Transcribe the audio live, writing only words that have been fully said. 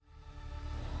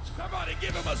Somebody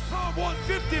give him a Psalm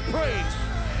 150 praise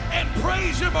and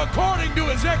praise him according to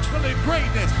his excellent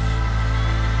greatness.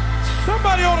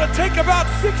 Somebody ought to take about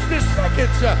 60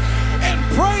 seconds and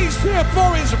praise him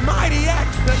for his mighty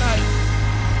acts tonight.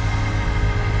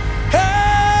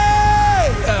 Hey!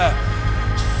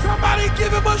 Somebody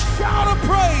give him a shout of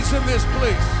praise in this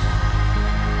place.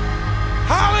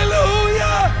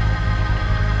 Hallelujah!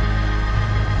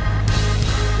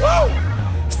 Woo!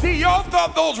 See, y'all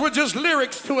thought those were just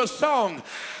lyrics to a song.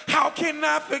 How can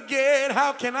I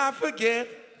forget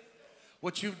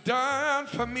what you've done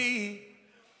for me?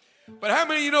 But how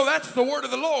many of you know that's the word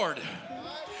of the Lord?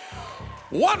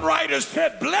 One writer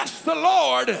said, bless the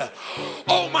Lord,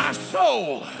 oh my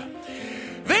soul.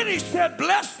 Then he said,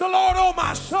 bless the Lord, oh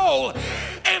my soul,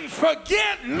 and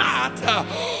forget not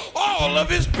all of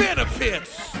his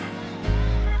benefits.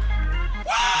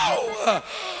 Wow!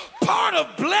 Part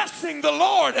of blessing the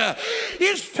Lord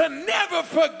is to never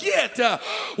forget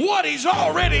what he's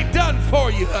already done for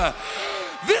you.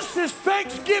 This is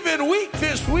Thanksgiving week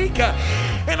this week,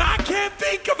 and I can't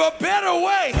think of a better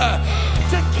way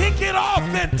to kick it off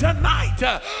than tonight.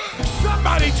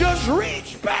 Somebody just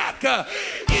reach back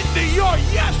into your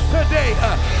yesterday.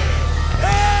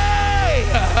 Hey,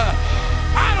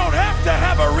 I don't have to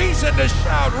have a reason to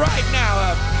shout right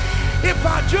now. If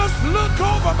I just look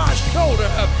over my shoulder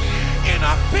and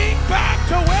I think back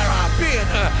to where I've been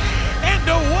and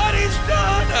to what he's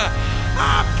done,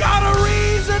 I've got a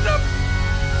reason to.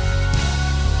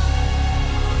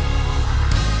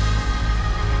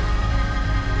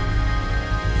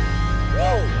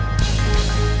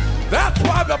 Woo. That's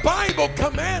why the Bible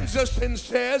commands us and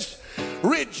says,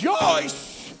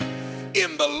 rejoice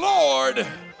in the Lord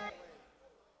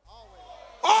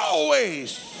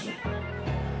always.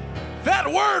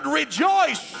 That word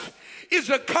rejoice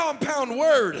is a compound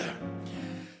word.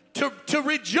 To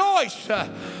rejoice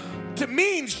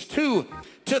means to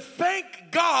thank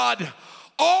God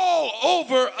all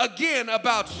over again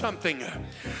about something.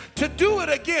 To do it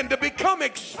again, to become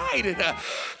excited,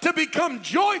 to become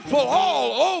joyful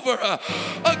all over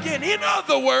again. In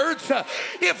other words,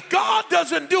 if God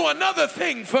doesn't do another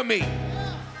thing for me,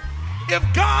 if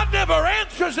God never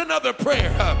answers another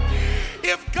prayer,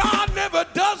 if God never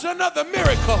does another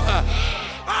miracle,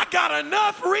 I got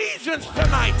enough reasons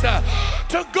tonight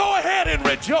to go ahead and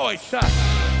rejoice.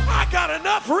 I got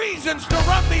enough reasons to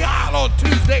run the aisle on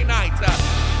Tuesday night.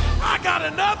 I got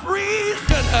enough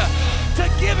reason to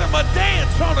give him a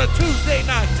dance on a Tuesday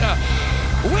night.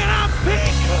 When I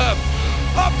think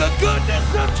of the goodness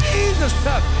of Jesus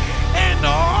and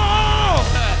all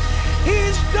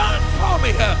he's done for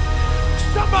me,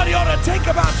 somebody ought to take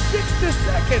about 60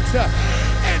 seconds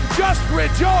and just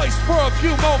rejoice for a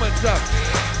few moments.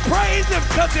 Praise him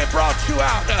because he brought you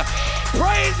out.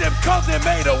 Praise him because he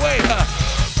made a way.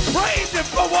 Praise him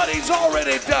for what he's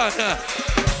already done.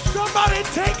 Somebody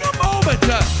take a moment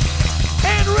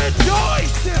and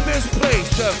rejoice in this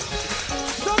place.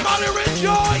 Somebody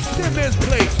rejoice in this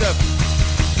place.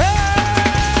 Hey!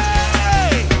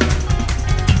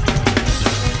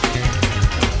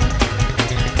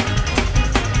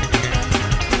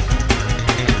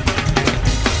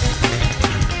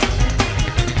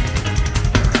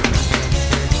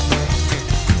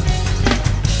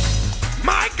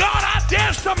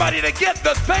 Somebody to get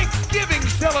the Thanksgiving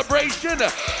celebration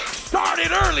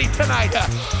started early tonight.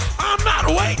 I'm not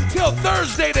waiting till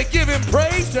Thursday to give him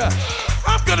praise.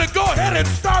 I'm going to go ahead and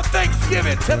start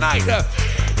Thanksgiving tonight.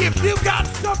 If you've got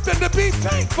something to be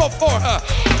thankful for,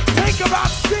 take about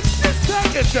 60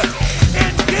 seconds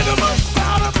and give him a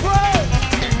shout of praise.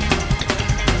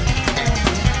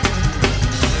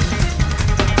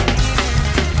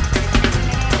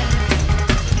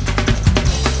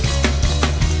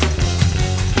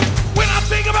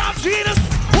 Jesus,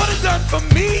 what he's done for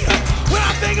me. When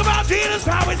I think about Jesus,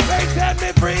 how his faith set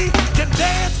me free. Can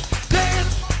dance,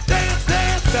 dance, dance,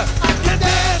 dance. I can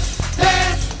dance,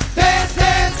 dance, dance,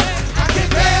 dance. I can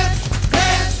dance,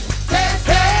 dance, dance,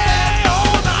 hey,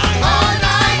 all night, all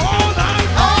night, all night,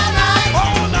 all night,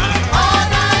 all night,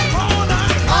 all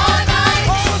night, all night,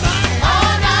 all night,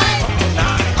 all night, all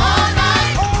night, all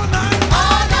night, all night,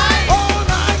 all night, all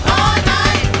night, all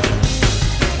night.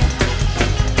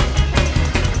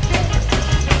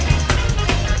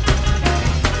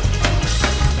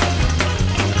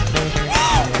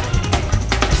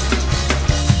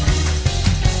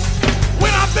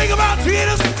 Think about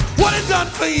Jesus, what he done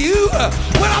for you.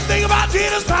 When I think about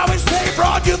Jesus, how he saved,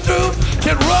 brought you through.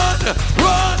 Can run,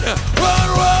 run, run,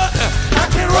 run. I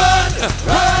can run,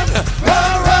 run,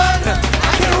 run, run.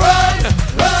 I can run,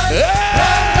 run,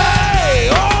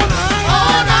 hey, all night,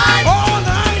 all night, all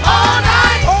night, all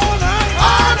night, all night, all night,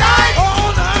 all night.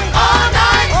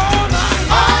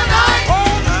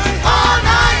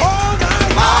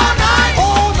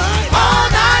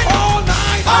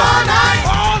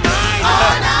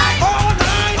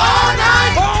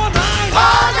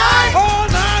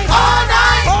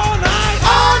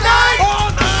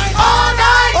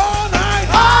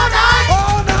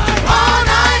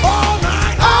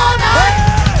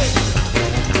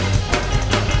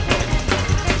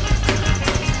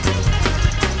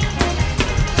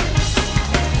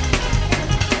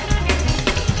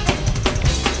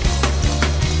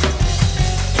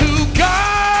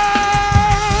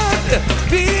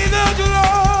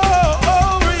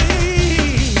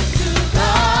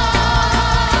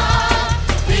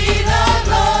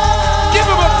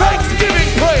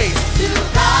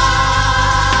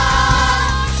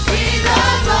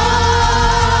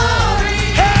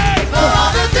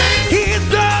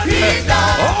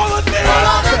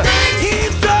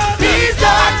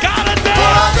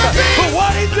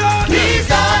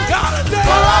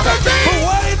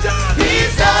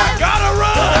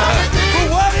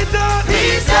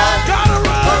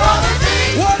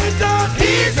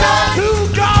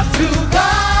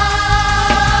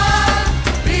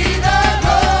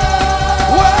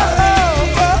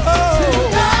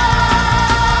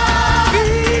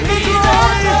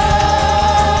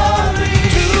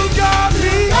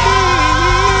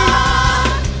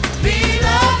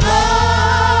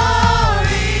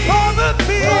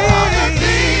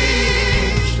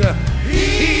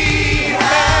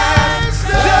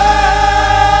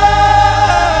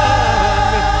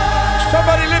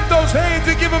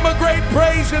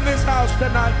 praise in this house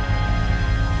tonight.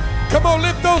 Come on,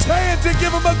 lift those hands and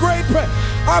give him a great praise.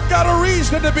 I've got a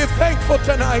reason to be thankful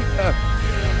tonight.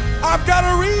 I've got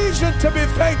a reason to be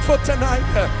thankful tonight.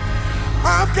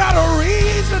 I've got a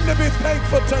reason to be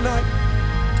thankful tonight.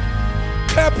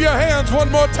 Clap your hands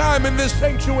one more time in this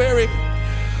sanctuary.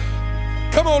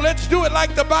 Come on, let's do it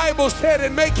like the Bible said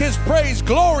and make his praise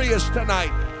glorious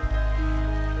tonight.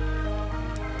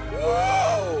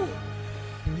 Whoa.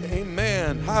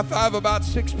 Amen. High five about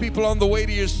 6 people on the way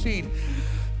to your seat.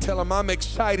 Tell them I'm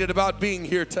excited about being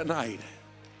here tonight.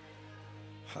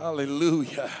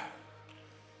 Hallelujah.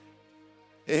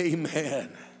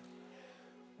 Amen.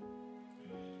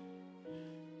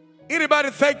 Anybody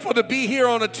thankful to be here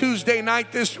on a Tuesday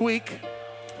night this week?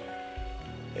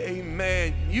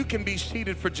 Amen. You can be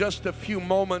seated for just a few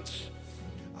moments.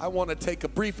 I want to take a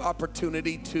brief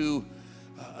opportunity to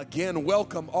again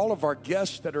welcome all of our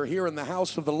guests that are here in the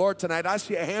house of the Lord tonight. I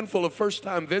see a handful of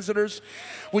first-time visitors.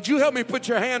 Would you help me put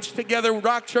your hands together,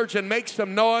 Rock Church, and make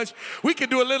some noise? We can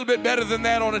do a little bit better than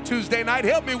that on a Tuesday night.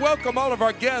 Help me welcome all of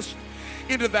our guests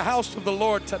into the house of the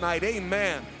Lord tonight.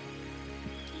 Amen.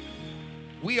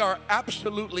 We are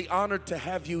absolutely honored to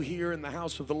have you here in the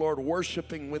house of the Lord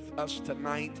worshiping with us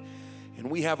tonight.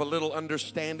 And we have a little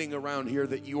understanding around here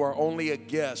that you are only a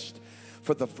guest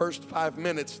for the first 5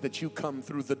 minutes that you come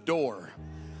through the door.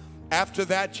 After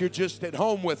that, you're just at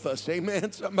home with us.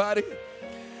 Amen, somebody?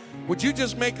 Would you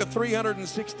just make a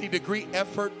 360-degree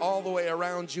effort all the way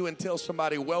around you and tell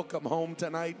somebody, welcome home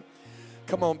tonight?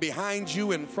 Come on, behind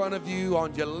you, in front of you,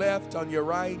 on your left, on your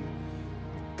right.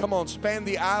 Come on, span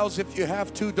the aisles if you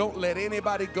have to. Don't let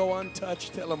anybody go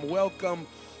untouched. Tell them, welcome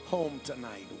home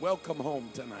tonight. Welcome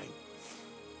home tonight.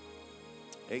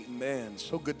 Amen.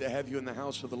 So good to have you in the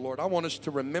house of the Lord. I want us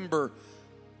to remember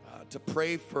to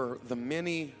pray for the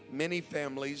many, many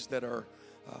families that are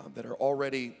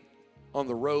already on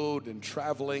the road and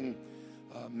traveling.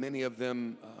 Many of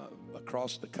them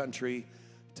across the country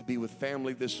to be with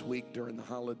family this week during the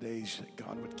holidays. That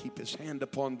God would keep his hand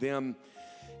upon them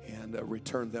and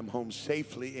return them home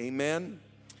safely. Amen.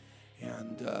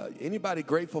 And anybody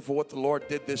grateful for what the Lord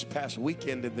did this past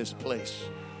weekend in this place?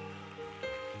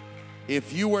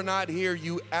 If you were not here,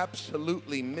 you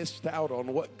absolutely missed out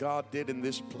on what God did in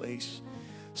this place.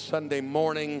 Sunday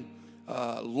morning,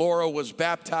 Laura was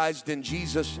baptized in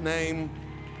Jesus' name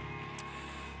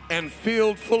and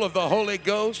filled full of the Holy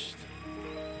Ghost.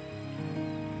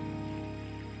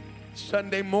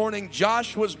 Sunday morning,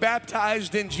 Josh was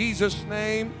baptized in Jesus'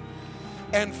 name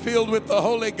and filled with the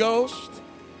Holy Ghost.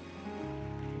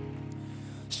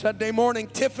 Sunday morning,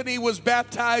 Tiffany was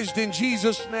baptized in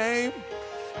Jesus' name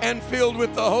and filled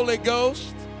with the Holy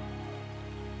Ghost.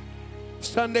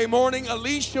 Sunday morning,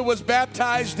 Alicia was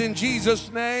baptized in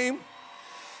Jesus' name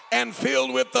and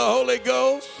filled with the Holy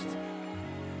Ghost.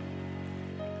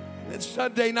 And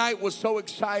Sunday night was so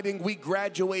exciting. We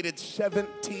graduated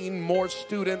 17 more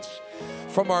students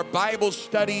from our Bible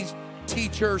studies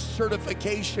teacher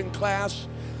certification class.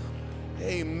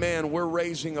 Amen. We're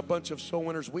raising a bunch of soul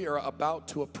winners. We are about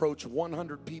to approach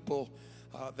 100 people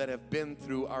that have been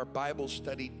through our Bible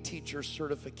study teacher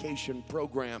certification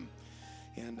program.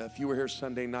 And if you were here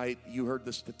Sunday night, you heard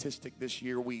the statistic this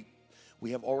year. We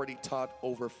have already taught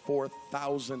over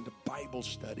 4,000 Bible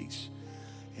studies.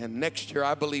 And next year,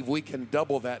 I believe we can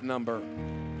double that number.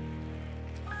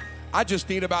 I just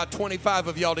need about 25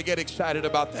 of y'all to get excited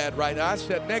about that right now. I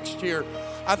said next year,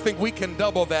 I think we can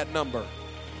double that number.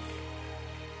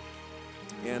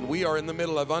 And we are in the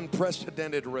middle of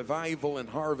unprecedented revival and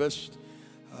harvest.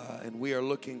 And we are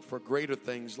looking for greater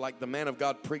things. Like the man of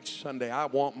God preached Sunday, I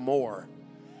want more.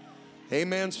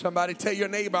 Amen. Somebody tell your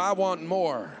neighbor, I want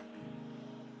more.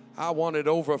 I want it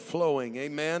overflowing.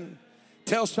 Amen.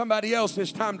 Tell somebody else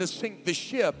it's time to sink the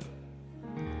ship.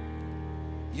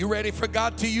 You ready for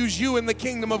God to use you in the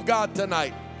kingdom of God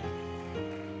tonight?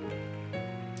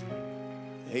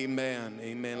 Amen.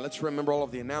 Amen. Let's remember all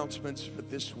of the announcements for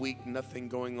this week. Nothing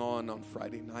going on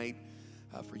Friday night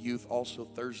for youth. Also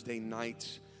Thursday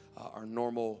nights, our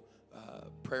normal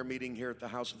prayer meeting here at the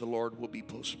house of the Lord will be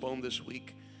postponed this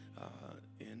week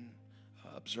in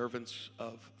observance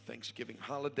of Thanksgiving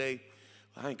holiday.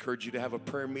 I encourage you to have a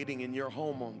prayer meeting in your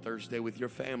home on Thursday with your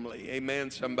family.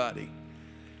 Amen, somebody.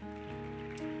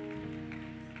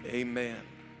 Amen.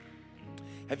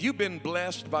 Have you been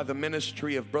blessed by the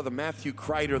ministry of Brother Matthew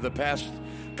Crider the past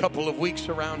couple of weeks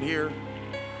around here?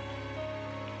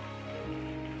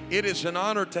 It is an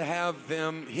honor to have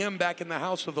him back in the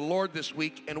house of the Lord this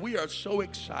week, and we are so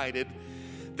excited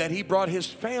that he brought his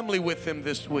family with him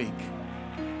this week.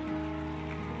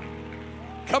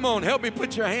 Come on, help me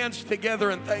put your hands together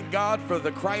and thank God for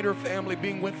the Crider family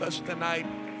being with us tonight.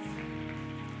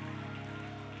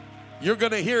 You're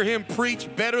going to hear him preach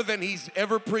better than he's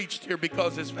ever preached here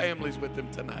because his family's with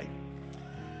him tonight.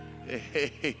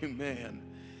 Amen.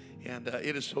 And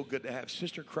it is so good to have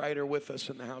Sister Crider with us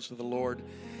in the house of the Lord.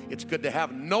 It's good to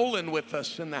have Nolan with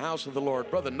us in the house of the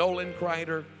Lord. Brother Nolan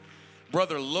Crider,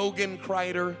 Brother Logan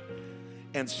Crider,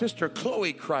 and Sister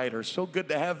Chloe Crider. So good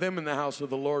to have them in the house of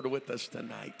the Lord with us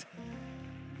tonight.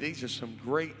 These are some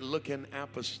great looking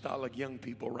apostolic young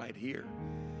people right here.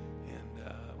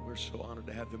 We're so honored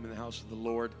to have them in the house of the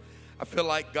Lord. I feel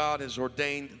like God has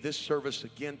ordained this service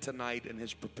again tonight and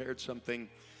has prepared something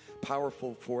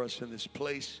powerful for us in this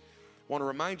place. I want to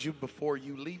remind you before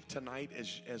you leave tonight,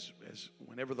 as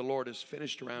whenever the Lord is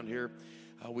finished around here,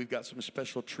 we've got some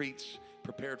special treats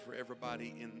prepared for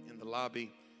everybody in the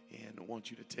lobby, and I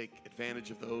want you to take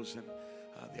advantage of those and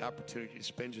the opportunity to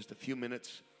spend just a few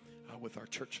minutes with our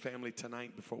church family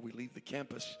tonight before we leave the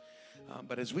campus.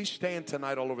 But as we stand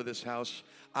tonight all over this house,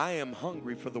 I am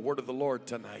hungry for the word of the Lord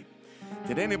tonight.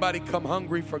 Did anybody come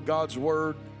hungry for God's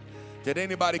word? Did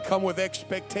anybody come with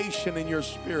expectation in your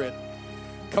spirit?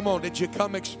 Come on, did you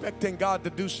come expecting God to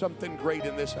do something great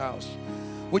in this house?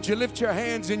 Would you lift your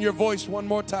hands in your voice one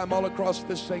more time all across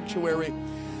this sanctuary?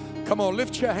 Come on,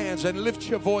 lift your hands and lift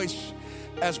your voice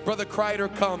as Brother Crider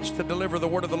comes to deliver the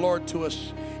word of the Lord to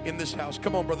us in this house.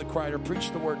 Come on, Brother Crider,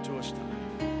 preach the word to us tonight.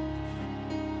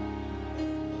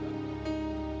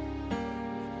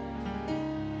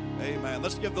 Amen.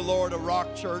 Let's give the Lord a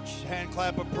rock church hand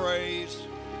clap of praise.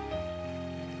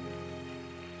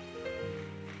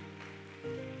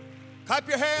 Clap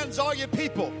your hands, all you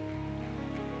people.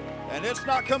 And it's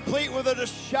not complete without a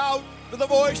shout with the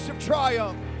voice of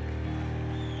triumph.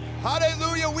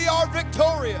 Hallelujah, we are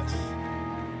victorious.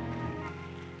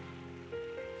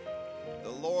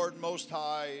 The Lord Most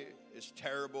High is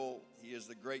terrible. He is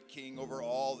the great King over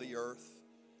all the earth.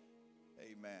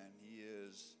 Amen. He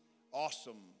is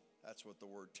awesome. That's what the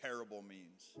word terrible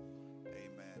means.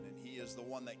 Amen. And he is the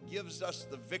one that gives us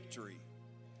the victory.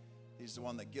 He's the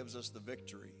one that gives us the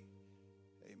victory.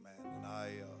 Amen. And I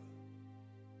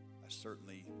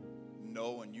certainly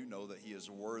know, and you know, that he is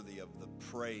worthy of the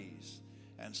praise.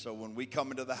 And so when we come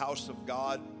into the house of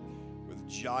God with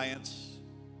giants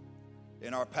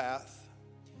in our path,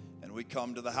 and we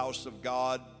come to the house of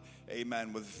God,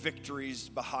 amen, with victories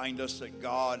behind us that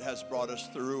God has brought us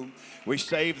through, we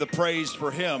save the praise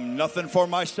for him, nothing for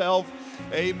myself.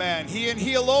 Amen. He and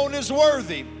he alone is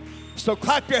worthy. So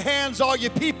clap your hands, all you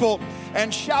people,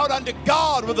 and shout unto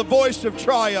God with a voice of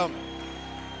triumph.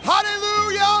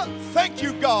 Hallelujah. Thank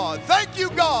you, God. Thank you,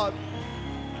 God.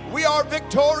 We are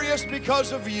victorious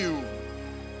because of you.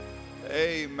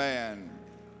 Amen.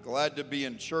 Glad to be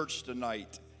in church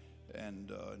tonight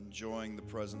and enjoying the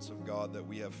presence of God that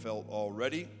we have felt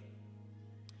already.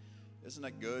 Isn't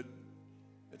that good?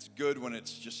 It's good when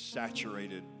it's just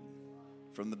saturated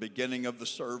from the beginning of the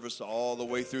service all the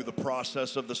way through the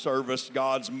process of the service.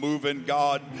 God's moving.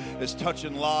 God is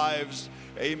touching lives.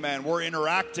 Amen. We're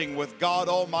interacting with God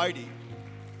Almighty.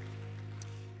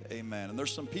 Amen. And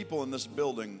there's some people in this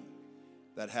building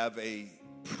that have a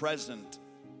present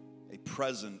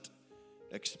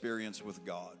experience with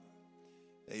God.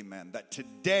 Amen. That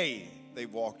today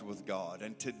they've walked with God,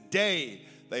 and today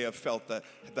they have felt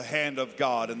the hand of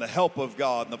God and the help of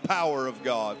God and the power of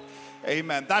God.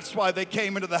 Amen. That's why they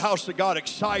came into the house of God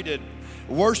excited,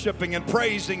 worshiping and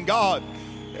praising God.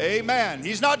 Amen.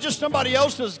 He's not just somebody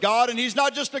else's God, and he's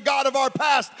not just a God of our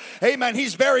past. Amen.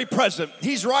 He's very present.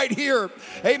 He's right here.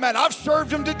 Amen. I've served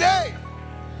him today.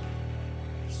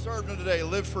 Served him today.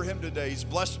 Lived for him today. He's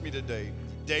blessed me today.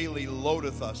 Daily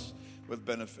loadeth us with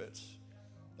benefits.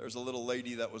 There's a little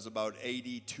lady that was about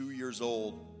 82 years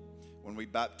old when we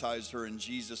baptized her in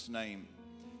Jesus' name.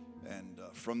 And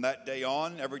from that day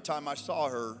on, every time I saw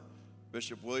her,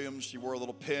 Bishop Williams, she wore a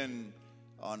little pin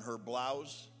on her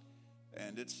blouse.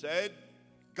 And it said,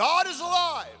 God is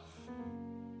alive.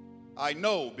 I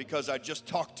know because I just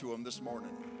talked to him this morning.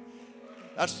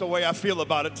 That's the way I feel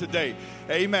about it today.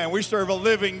 Amen. We serve a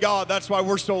living God. That's why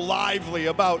we're so lively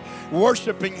about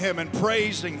worshiping him and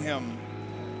praising him.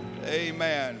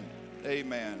 Amen.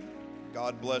 Amen.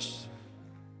 God bless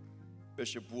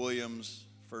Bishop Williams,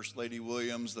 First Lady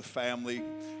Williams, the family.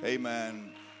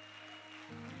 Amen.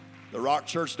 The Rock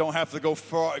Church don't have to go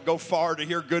far to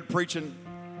hear good preaching.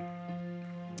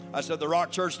 I said the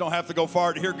Rock Church don't have to go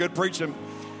far to hear good preaching.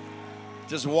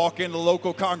 Just walk in the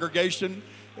local congregation.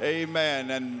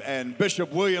 Amen. And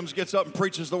Bishop Williams gets up and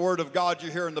preaches the word of God.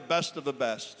 You're hearing the best of the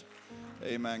best.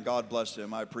 Amen. God bless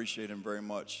him. I appreciate him very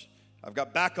much. I've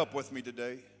got backup with me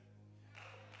today.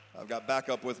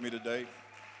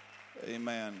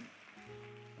 Amen.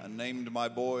 I named my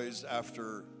boys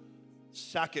after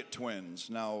Sackett twins.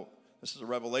 Now, This is a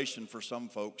revelation for some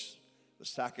folks. The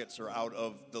Sacketts are out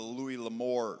of the Louis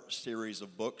L'Amour series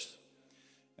of books.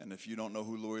 And if you don't know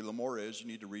who Louis L'Amour is, you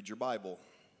need to read your Bible.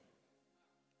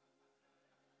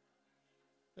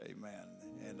 Amen.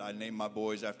 And I named my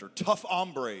boys after tough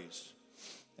hombres.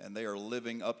 And they are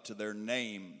living up to their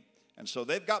name. And so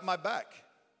they've got my back.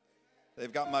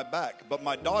 They've got my back. But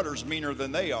my daughter's meaner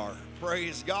than they are.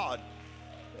 Praise God.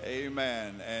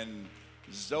 Amen. And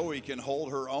Zoe can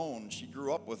hold her own. She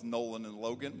grew up with Nolan and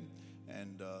Logan.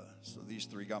 And so these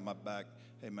three got my back.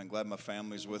 Amen. Glad my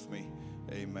family's with me.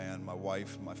 Amen. My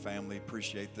wife, my family,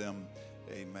 appreciate them.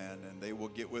 Amen. And they will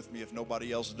get with me if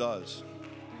nobody else does.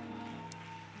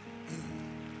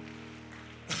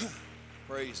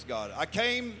 Praise God. I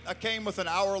came with an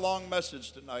hour-long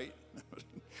message tonight.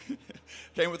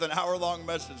 Came with an hour-long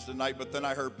message tonight, but then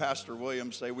I heard Pastor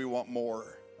Williams say we want more.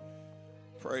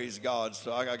 Praise God.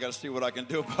 So I got to see what I can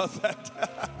do about that.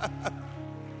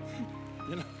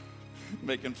 You know,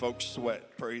 making folks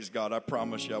sweat. Praise God. I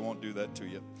promise you I won't do that to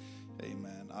you.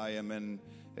 Amen. I am in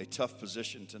a tough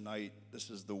position tonight. This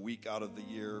is the week out of the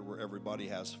year where everybody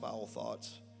has foul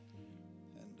thoughts.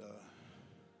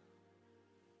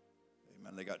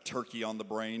 And they got turkey on the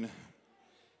brain,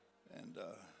 and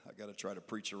I got to try to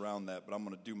preach around that, but I'm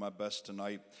going to do my best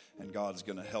tonight, and God's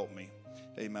going to help me.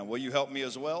 Amen. Will you help me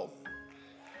as well?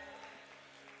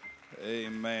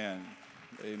 Amen.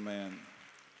 Amen.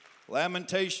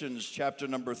 Lamentations chapter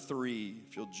number 3,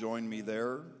 if you'll join me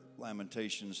there.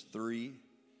 Lamentations 3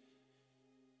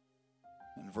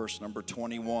 and verse number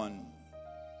 21.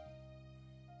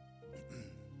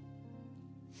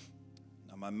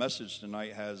 My message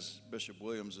tonight has Bishop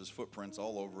Williams' footprints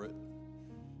all over it.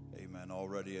 Amen.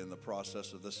 Already in the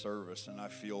process of this service. And I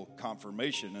feel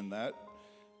confirmation in that.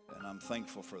 And I'm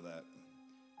thankful for that.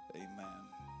 Amen.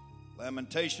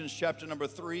 Lamentations chapter number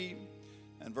 3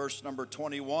 and verse number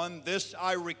 21. This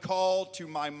I recall to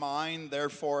my mind,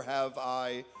 therefore have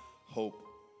I hope.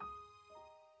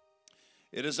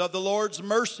 It is of the Lord's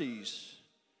mercies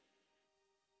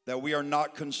that we are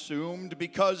not consumed,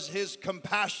 because his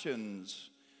compassions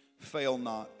fail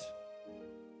not.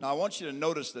 Now, I want you to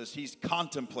notice this. He's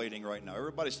contemplating right now.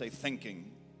 Everybody say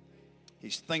thinking.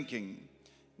 He's thinking.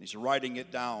 He's writing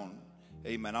it down.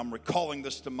 Amen. I'm recalling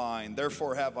this to mind.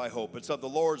 Therefore have I hope. It's of the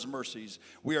Lord's mercies.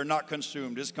 We are not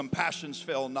consumed. His compassions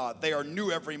fail not. They are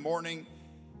new every morning.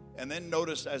 And then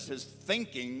notice as his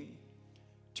thinking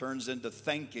turns into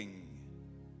thanking.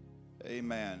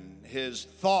 Amen. His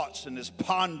thoughts and his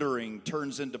pondering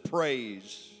turns into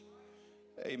praise.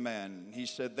 Amen. He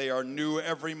said, they are new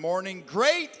every morning.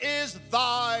 Great is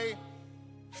thy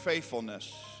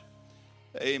faithfulness.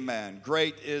 Amen.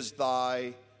 Great is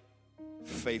thy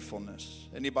faithfulness.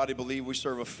 Anybody believe we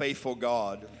serve a faithful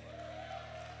God?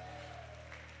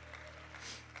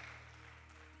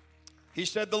 He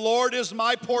said, the Lord is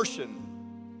my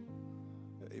portion.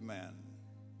 Amen.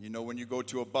 You know, when you go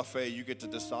to a buffet, you get to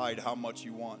decide how much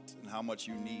you want and how much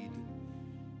you need.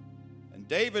 And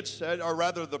David said, or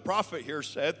rather the prophet here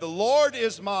said, the Lord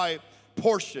is my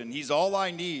portion. He's all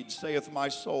I need, saith my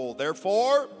soul.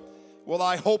 Therefore will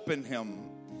I hope in him.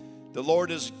 The Lord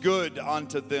is good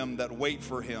unto them that wait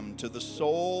for him, to the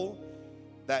soul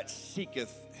that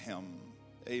seeketh him.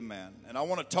 Amen. And I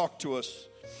want to talk to us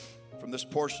from this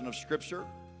portion of Scripture.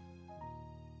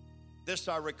 This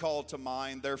I recall to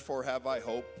mind, therefore have I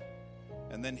hope.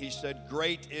 And then he said,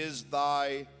 great is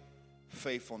thy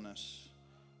faithfulness.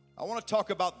 I want to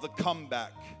talk about the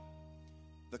comeback.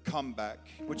 The comeback.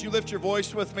 Would you lift your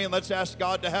voice with me and let's ask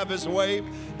God to have his way?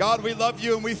 God, we love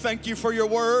you and we thank you for your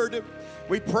word.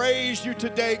 We praise you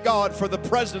today, God, for the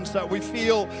presence that we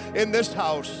feel in this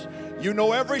house. You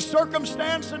know every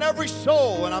circumstance and every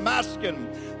soul, and I'm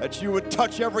asking that you would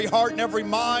touch every heart and every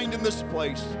mind in this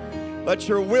place. Let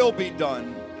your will be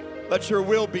done. Let your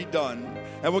will be done.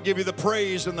 And we'll give you the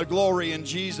praise and the glory in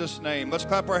Jesus' name. Let's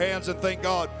clap our hands and thank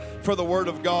God for the word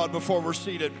of God before we're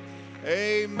seated.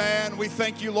 Amen. We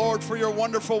thank you, Lord, for your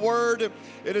wonderful word.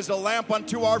 It is a lamp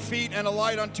unto our feet and a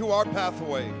light unto our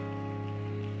pathway.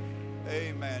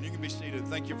 Amen. You can be seated.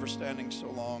 Thank you for standing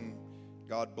so long.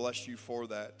 God bless you for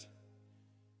that.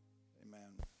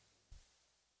 Amen.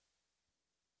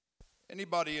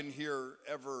 Anybody in here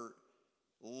ever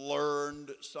learned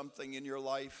something in your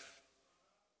life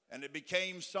and it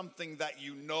became something that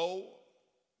you know,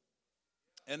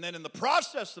 and then in the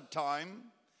process of time,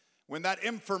 when that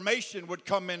information would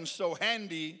come in so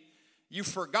handy, you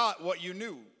forgot what you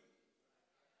knew?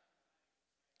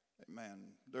 Amen.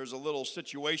 There's a little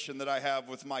situation that I have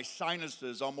with my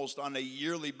sinuses almost on a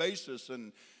yearly basis,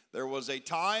 and there was a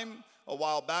time a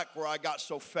while back where I got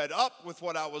so fed up with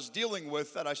what I was dealing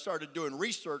with that I started doing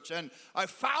research, and I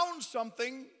found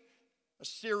something, a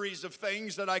series of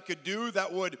things that I could do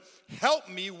that would help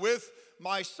me with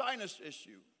my sinus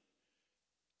issue.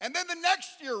 And then the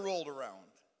next year rolled around,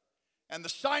 and the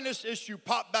sinus issue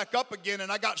popped back up again,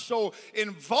 and I got so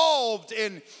involved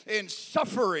in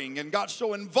suffering and got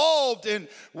so involved in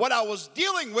what I was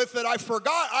dealing with that I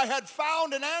forgot I had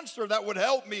found an answer that would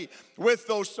help me with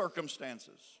those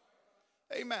circumstances.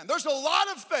 Amen. There's a lot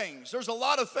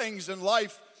of things in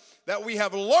life that we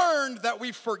have learned that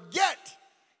we forget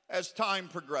as time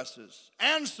progresses.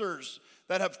 Answers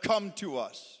that have come to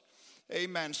us.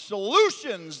 Amen.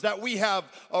 Solutions that we have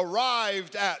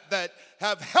arrived at that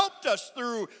have helped us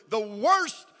through the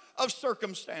worst of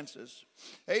circumstances.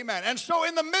 Amen. And so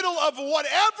in the middle of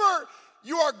whatever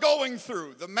you are going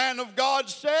through, the man of God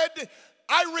said,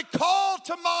 I recall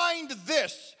to mind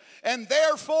this, and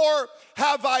therefore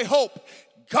have I hope.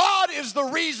 God is the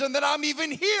reason that I'm even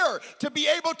here, to be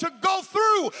able to go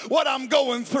through what I'm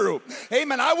going through.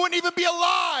 Amen. I wouldn't even be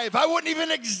alive. I wouldn't even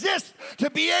exist to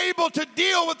be able to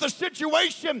deal with the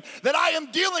situation that I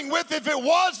am dealing with if it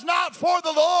was not for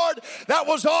the Lord that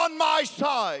was on my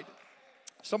side.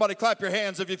 Somebody clap your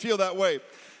hands if you feel that way.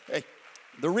 Hey.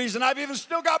 The reason I've even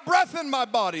still got breath in my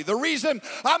body, the reason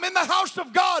I'm in the house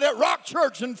of God at Rock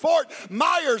Church in Fort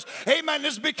Myers, amen,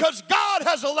 is because God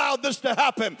has allowed this to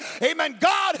happen. Amen.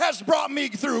 God has brought me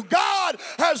through. God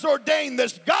has ordained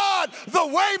this. God, the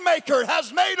way maker,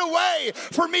 has made a way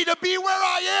for me to be where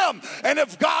I am. And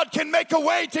if God can make a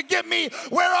way to get me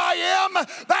where I am,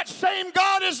 that same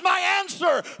God is my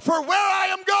answer for where I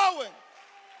am going.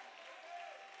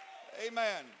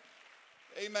 Amen.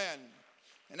 Amen.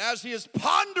 And as he is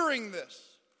pondering this,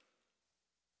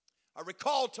 I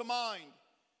recall to mind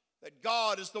that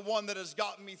God is the one that has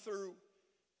gotten me through.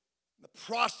 In the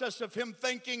process of him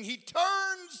thinking, he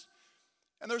turns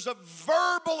and there's a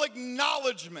verbal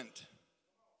acknowledgement.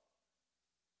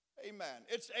 Amen.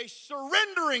 It's a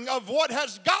surrendering of what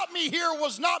has got me here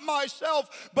was not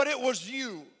myself, but it was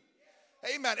you.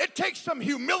 Amen. It takes some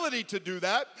humility to do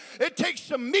that. It takes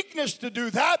some meekness to do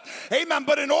that. Amen.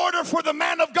 But in order for the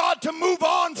man of God to move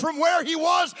on from where he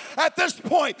was at this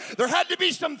point, there had to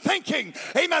be some thinking.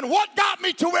 Amen. What got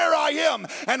me to where I am?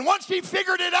 And once he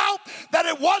figured it out, that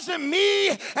it wasn't me,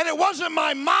 and it wasn't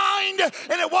my mind,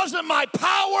 and it wasn't my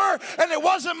power, and it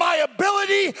wasn't my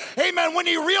ability. Amen. When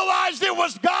he realized it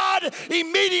was God,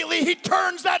 immediately he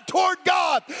turns that toward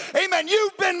God. Amen.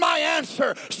 You've been my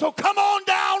answer. So come on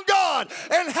down, God,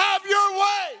 and have your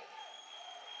way.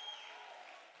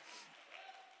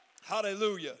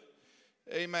 Hallelujah.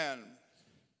 Amen.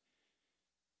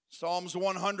 Psalms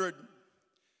 100.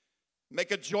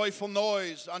 Make a joyful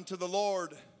noise unto the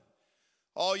Lord,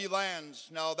 all ye lands.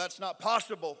 Now, that's not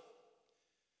possible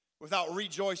without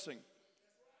rejoicing.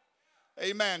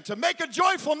 Amen. To make a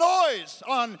joyful noise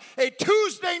on a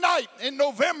Tuesday night in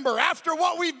November after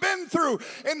what we've been through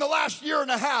in the last year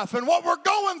and a half and what we're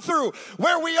going through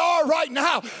where we are right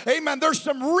now. Amen. There's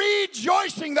some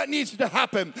rejoicing that needs to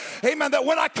happen. Amen. That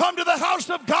when I come to the house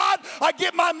of God, I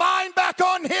get my mind back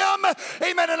on him.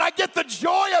 Amen. And I get the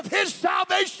joy of his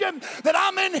salvation, that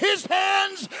I'm in his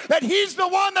hands, that he's the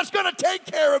one that's going to take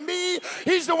care of me.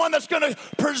 He's the one that's going to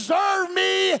preserve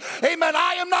me. Amen.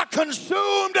 I am not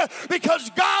consumed because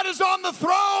God is on the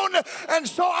throne, and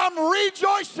so I'm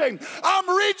rejoicing. I'm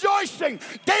rejoicing.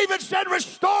 David said,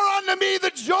 restore unto me the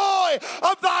joy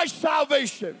of thy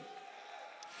salvation.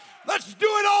 Let's do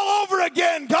it all over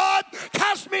again, God.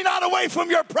 Cast me not away from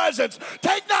your presence.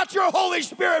 Take not your Holy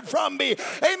Spirit from me.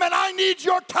 Amen. I need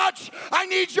your touch. I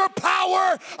need your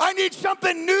power. I need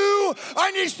something new.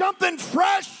 I need something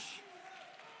fresh.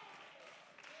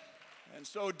 And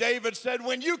so David said,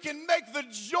 when you can make the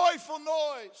joyful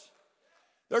noise,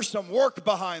 there's some work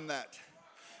behind that.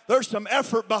 There's some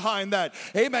effort behind that.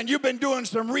 Amen. You've been doing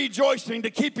some rejoicing to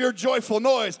keep your joyful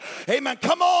noise. Amen.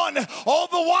 Come on. All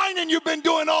the whining you've been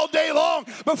doing all day long.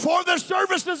 Before the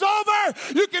service is over,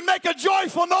 you can make a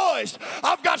joyful noise.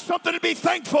 I've got something to be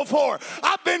thankful for.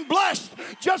 I've been blessed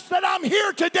just that I'm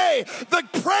here today. The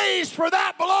praise for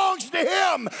that belongs to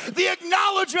him. The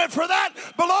acknowledgement for that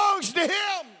belongs to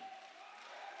him.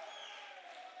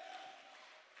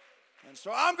 And so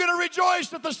I'm going to rejoice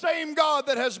that the same God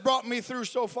that has brought me through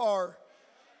so far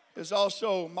is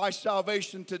also my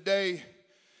salvation today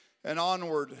and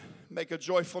onward. Make a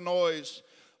joyful noise,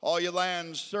 all you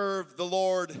lands, serve the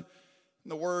Lord. And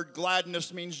the word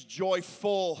gladness means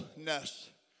joyfulness.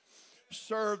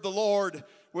 Serve the Lord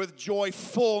with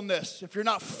joyfulness. If you're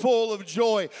not full of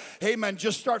joy, amen,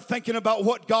 just start thinking about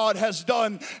what God has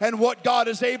done and what God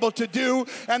is able to do,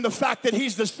 and the fact that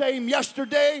He's the same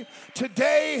yesterday,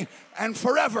 today, and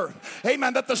forever.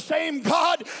 Amen. That the same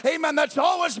God, amen, that's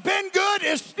always been good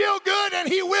is still good, and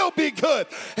He will be good.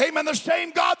 Amen. The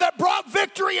same God that brought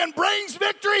victory and brings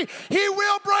victory, He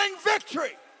will bring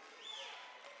victory.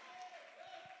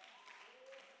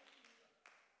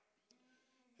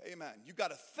 Amen. You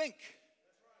got to think.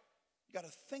 You got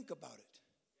to think about it.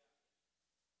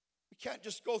 We can't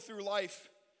just go through life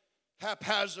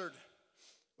haphazard,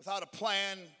 without a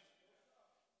plan.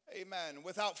 Amen.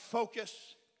 Without focus.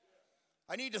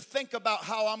 I need to think about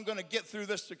how I'm going to get through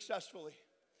this successfully.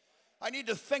 I need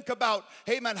to think about,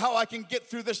 amen, how I can get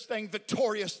through this thing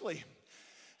victoriously.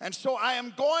 And so I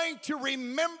am going to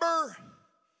remember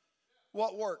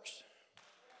what works.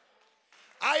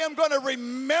 I am going to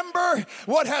remember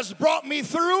what has brought me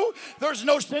through. There's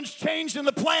no sense changing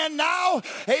the plan now.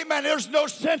 Amen. There's no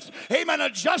sense, amen,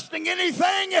 adjusting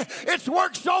anything. It's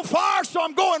worked so far, so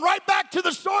I'm going right back to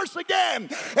the source again.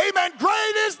 Amen.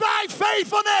 Great is thy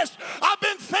faithfulness. I've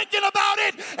been thinking about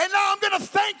it, and now I'm going to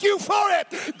thank you for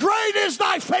it. Great is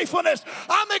thy faithfulness.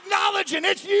 I'm acknowledging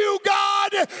it's you, God.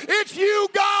 It's you,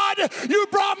 God. You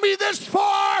brought me this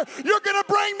far. You're going to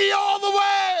bring me all the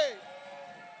way.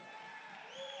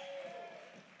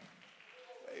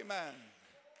 Amen.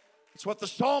 It's what the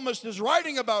psalmist is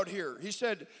writing about here. He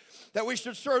said that we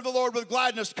should serve the Lord with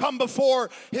gladness, come before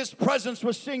His presence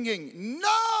with singing.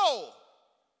 No!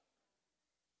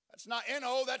 That's not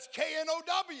N-O, that's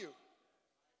K-N-O-W.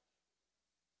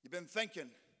 You've been thinking,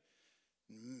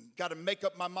 got to make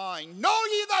up my mind. Know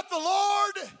ye that the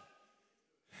Lord,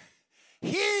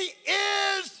 He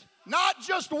is, not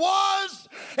just was,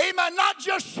 amen, not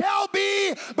just shall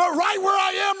be, but right where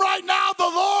I am right now, the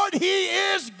Lord, He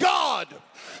is God.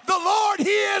 The Lord, He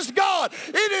is God.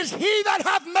 It is He that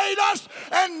hath made us,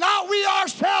 and not we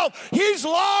ourselves. He's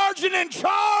large and in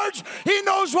charge. He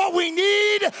knows what we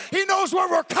need. He knows where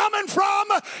we're coming from.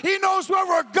 He knows where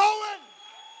we're going.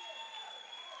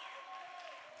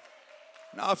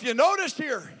 Now, if you notice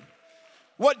here,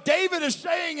 what David is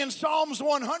saying in Psalms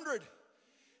 100,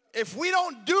 if we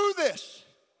don't do this,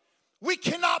 we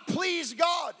cannot please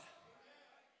God.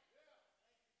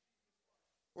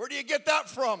 Where do you get that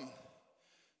from?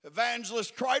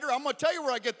 Evangelist Crider, I'm going to tell you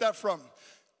where I get that from.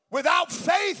 Without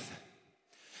faith,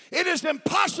 it is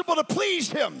impossible to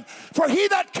please Him. For he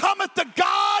that cometh to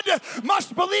God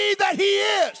must believe that He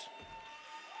is.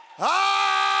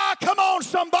 Come on,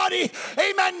 somebody.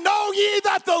 Amen. Know ye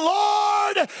that the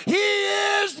Lord, He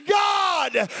is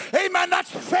God. Amen.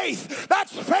 That's faith.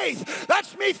 That's faith.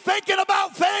 That's me thinking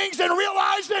about things and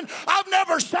realizing I've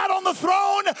never sat on the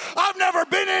throne. I've never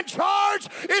been in charge.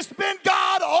 It's been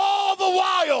God all the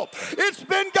while. It's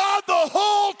been God the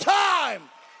whole time.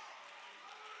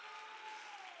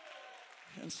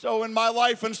 And so in my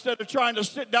life, instead of trying to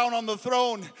sit down on the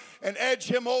throne and edge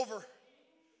Him over,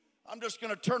 I'm just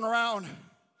going to turn around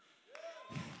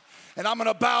and I'm going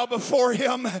to bow before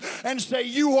Him and say,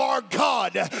 you are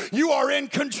God. You are in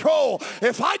control.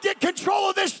 If I get control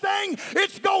of this thing,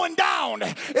 it's going down.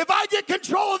 If I get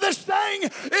control of this thing,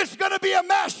 it's going to be a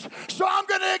mess. So I'm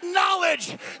going to acknowledge,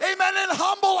 amen, in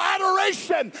humble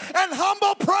adoration and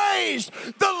humble praise,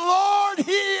 the Lord,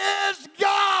 He is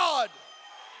God.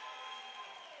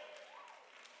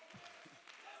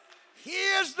 He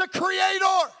is the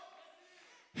Creator.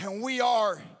 And we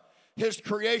are His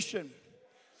creation.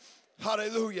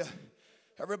 Hallelujah.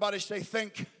 Everybody say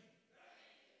think.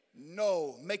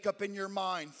 No. Make up in your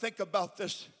mind. Think about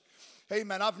this.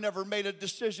 Amen. I've never made a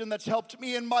decision that's helped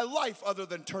me in my life other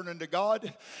than turning to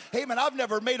God. Amen. I've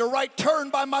never made a right turn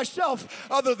by myself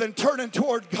other than turning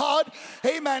toward God.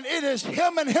 Amen. It is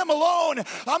Him and Him alone.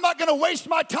 I'm not going to waste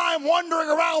my time wandering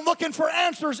around looking for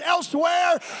answers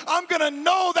elsewhere. I'm going to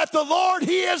know that the Lord,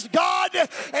 He is God,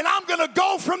 and I'm going to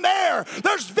go from there.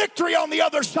 There's victory on the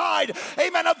other side.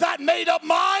 Amen. Of that made up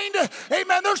mind.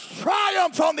 Amen. There's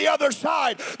triumph on the other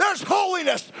side. There's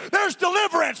holiness. There's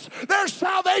deliverance. There's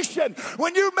salvation.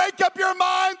 When you make up your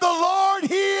mind, the Lord,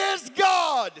 He is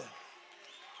God.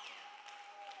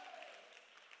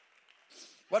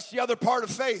 What's the other part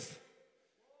of faith?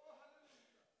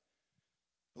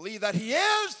 Believe that He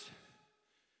is,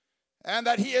 and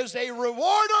that He is a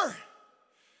rewarder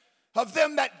of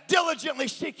them that diligently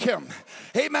seek Him.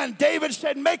 Amen. David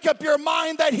said, make up your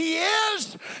mind that He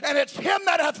is, and it's Him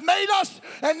that hath made us,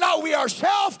 and not we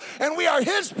ourselves, and we are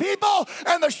His people,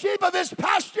 and the sheep of His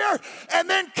pasture, and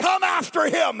then come after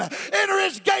Him. Enter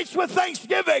His gates with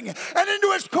thanksgiving, and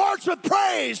into His courts with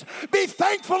praise. Be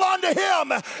thankful unto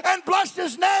Him, and bless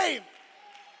His name.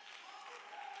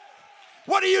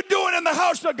 What are you doing in the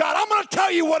house of God? I'm going to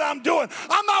tell you what I'm doing.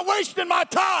 I'm not wasting my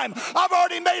time. I've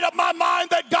already made up my mind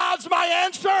that God's my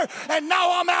answer, and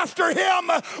now I'm after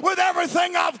him with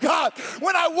everything I've got.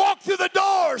 When I walk through the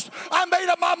doors, I made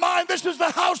up my mind, this is the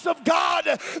house of God.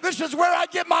 This is where I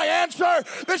get my answer.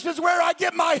 This is where I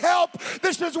get my help.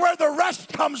 This is where the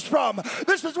rest comes from.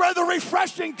 This is where the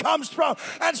refreshing comes from.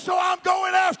 And so I'm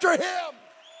going after him.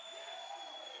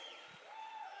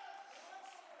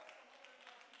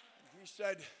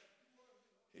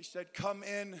 He said, come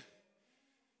in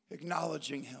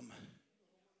acknowledging him.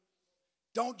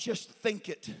 Don't just think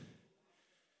it,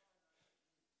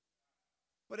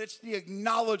 but it's the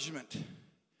acknowledgement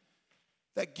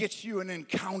that gets you an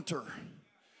encounter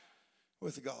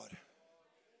with God.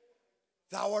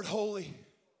 Thou art holy,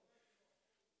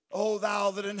 O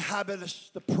thou that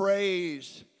inhabitest the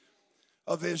praise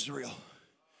of Israel.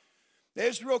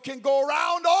 Israel can go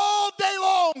around all day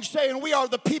long saying we are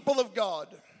the people of God.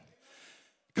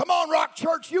 Come on, Rock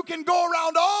Church, you can go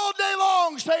around all day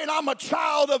long saying I'm a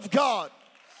child of God.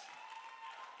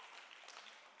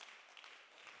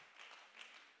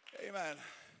 Amen.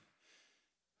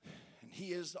 And he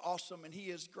is awesome and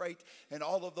he is great and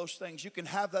all of those things. You can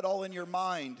have that all in your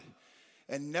mind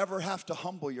and never have to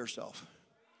humble yourself.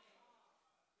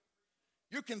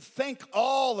 You can think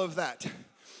all of that.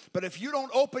 But if you don't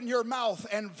open your mouth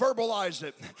and verbalize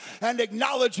it and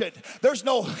acknowledge it, there's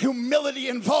no humility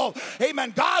involved.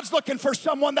 Amen. God's looking for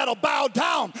someone that'll bow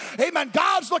down. Amen.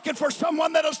 God's looking for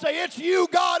someone that'll say, it's you,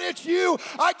 God, it's you.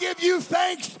 I give you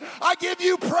thanks. I give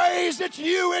you praise. It's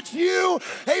you, it's you.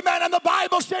 Amen. And the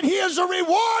Bible said he is a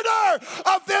rewarder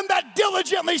of them that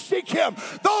diligently seek him.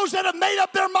 Those that have made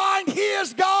up their mind, he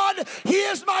is God. He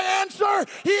is my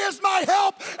answer. He is my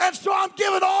help. And so I'm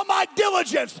giving all my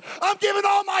diligence. I'm giving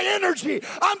all my energy.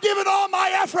 I'm giving all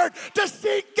my effort to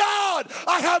seek God.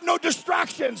 I have no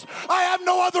distractions. I have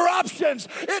no other options.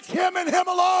 It's him and him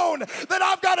alone that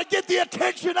I've got to get the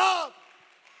attention of.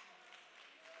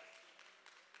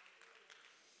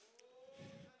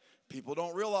 People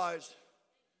don't realize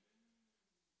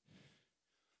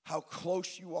how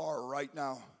close you are right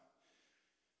now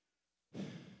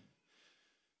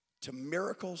to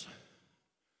miracles,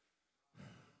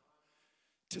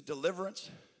 to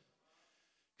deliverance.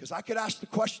 Because I could ask the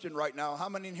question right now, how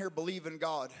many in here believe in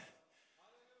God?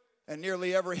 And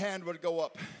nearly every hand would go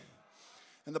up.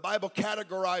 And the Bible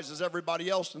categorizes everybody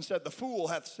else and said, the fool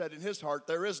hath said in his heart,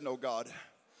 there is no God.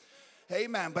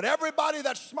 Amen. But everybody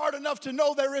that's smart enough to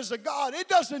know there is a God, it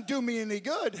doesn't do me any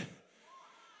good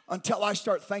until I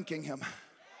start thanking him.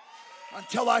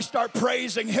 Until I start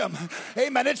praising him.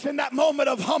 Amen. It's in that moment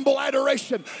of humble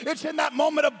adoration. It's in that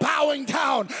moment of bowing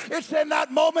down. It's in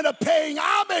that moment of paying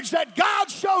homage that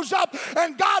God shows up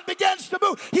and God begins to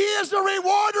move. He is the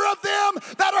rewarder of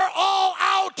them that are all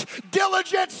out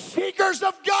diligent seekers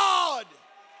of God.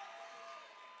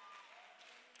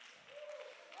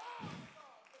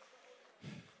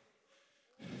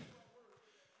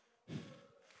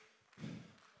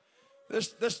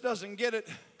 This doesn't get it.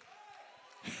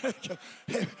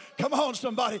 Come on,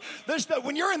 somebody.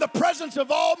 When you're in the presence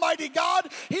of Almighty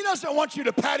God, he doesn't want you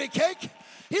to patty cake.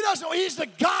 He's the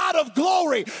God of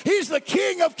glory. He's the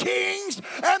King of kings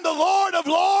and the Lord of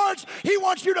lords. He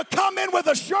wants you to come in with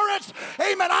assurance.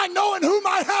 Amen. I know in whom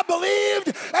I have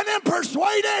believed and am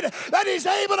persuaded that he's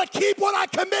able to keep what I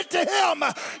commit to him.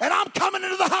 And I'm coming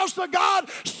into the house of God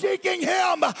seeking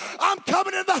him. I'm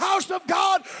coming into the house of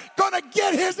God going to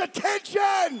get his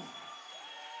attention.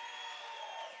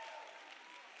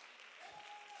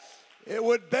 It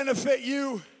would benefit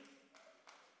you.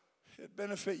 It'd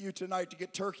benefit you tonight to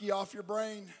get turkey off your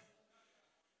brain.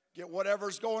 Get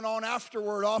whatever's going on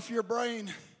afterward off your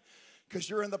brain. Because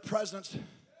you're in the presence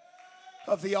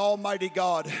of the Almighty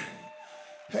God.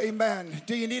 Amen.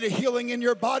 Do you need a healing in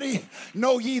your body?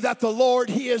 Know ye that the Lord,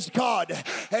 he is God.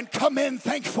 And come in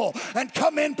thankful. And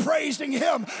come in praising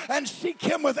him. And seek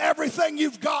him with everything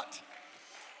you've got.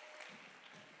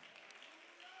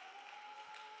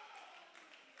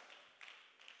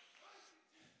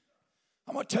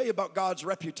 I'm going to tell you about God's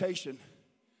reputation,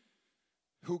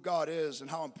 who God is and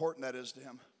how important that is to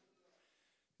him.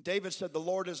 David said, the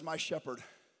Lord is my shepherd.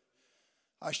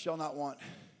 I shall not want.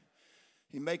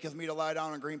 He maketh me to lie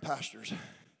down in green pastures.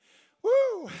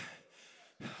 Woo!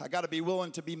 I got to be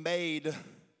willing to be made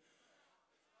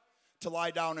to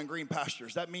lie down in green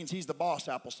pastures. That means he's the boss,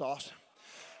 applesauce.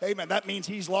 Amen. That means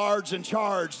he's large in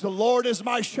charge. The Lord is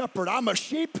my shepherd. I'm a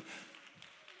sheep.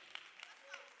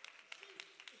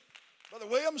 Brother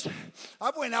Williams,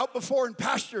 I've went out before in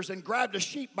pastures and grabbed a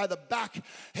sheep by the back,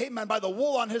 amen, by the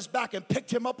wool on his back and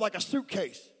picked him up like a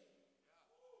suitcase.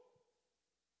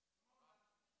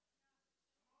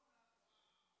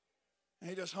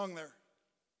 he just hung there.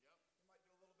 You might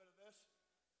do a little bit of this.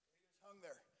 He just hung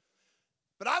there.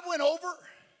 But I went over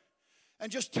and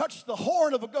just touched the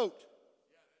horn of a goat.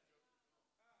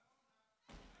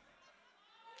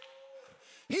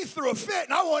 He threw a fit,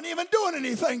 and I wasn't even doing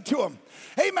anything to him.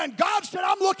 Amen. God said,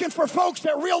 I'm looking for folks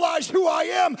that realize who I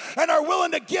am and are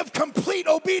willing to give complete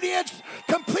obedience,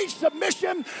 complete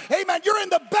submission. Amen. You're in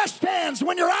the best hands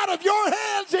when you're out of your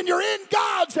hands and you're in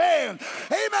God's hand.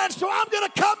 Amen. So I'm going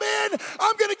to come in.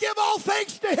 I'm going to give all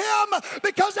thanks to him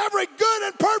because every good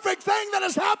and perfect thing that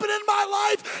has happened in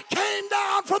my life came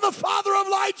down from the Father of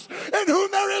lights, in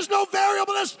whom there is no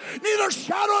variableness, neither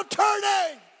shadow of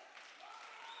turning.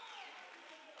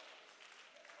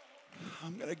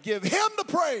 I'm going to give him the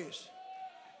praise.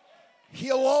 He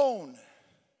alone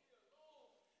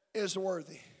is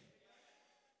worthy.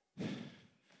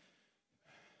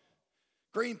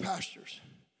 Green pastures,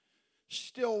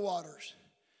 still waters.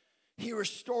 He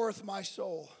restoreth my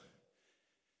soul.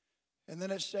 And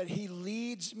then it said, he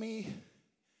leads me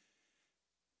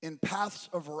in paths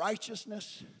of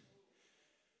righteousness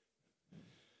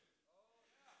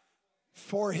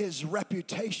for his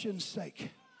reputation's sake.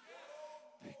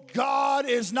 God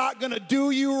is not going to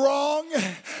do you wrong.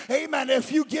 Amen.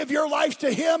 If you give your life to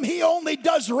him, he only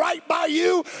does right by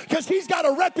you because he's got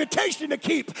a reputation to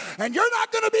keep. And you're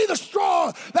not going to be the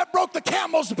straw that broke the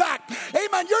camel's back.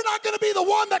 Amen. You're not going to be the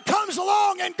one that comes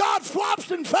along and God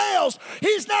flops and fails.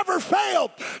 He's never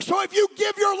failed. So if you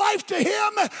give your life to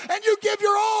him and you give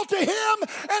your all to him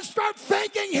and start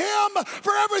thanking him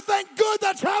for everything good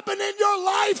that's happened in your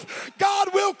life,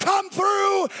 God will come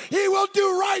through. He will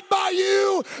do right by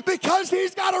you, because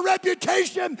he's got a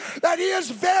reputation that he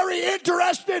is very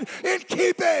interested in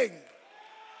keeping.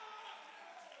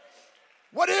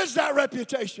 What is that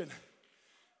reputation?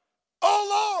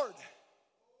 Oh Lord,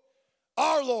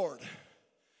 our Lord.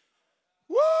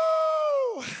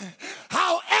 Woo!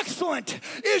 How excellent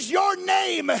is your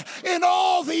name in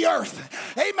all the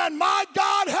earth. Amen. My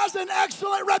God has an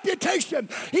excellent reputation.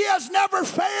 He has never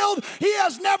failed. He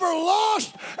has never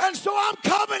lost. And so I'm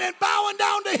coming and bowing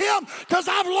down to him because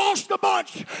I've lost a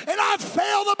bunch and I've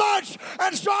failed a bunch.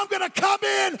 And so I'm going to come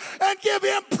in and give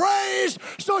him praise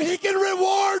so he can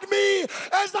reward me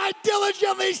as I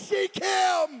diligently seek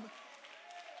him.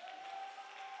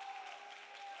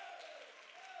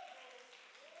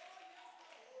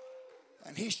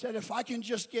 And he said, if I can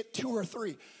just get 2 or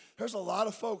 3. There's a lot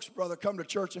of folks, brother, come to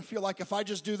church and feel like if I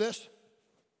just do this,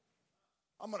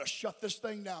 I'm going to shut this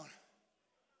thing down.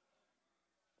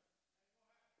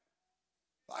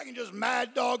 If I can just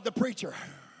mad dog the preacher.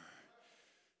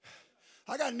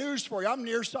 I got news for you. I'm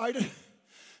nearsighted.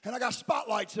 And I got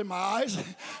spotlights in my eyes.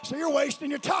 So you're wasting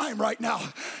your time right now.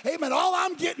 Amen. All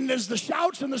I'm getting is the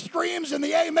shouts and the screams and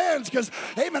the amens. Because,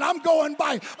 amen, I'm going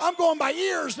by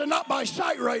ears and not by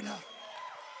sight right now.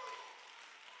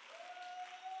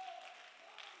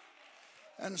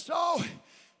 And so,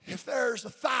 if there's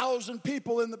 1,000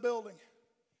 people in the building,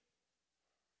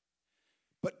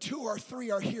 but 2 or 3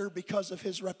 are here because of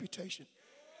his reputation.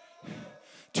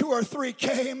 2 or 3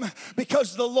 came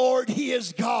because the Lord, he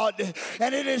is God,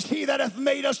 and it is he that hath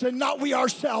made us and not we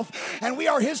ourselves, and we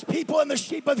are his people and the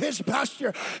sheep of his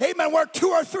pasture. Amen. Where 2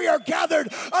 or 3 are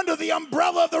gathered under the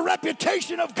umbrella of the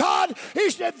reputation of God, he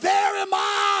said, there am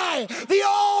I, the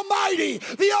Almighty,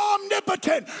 the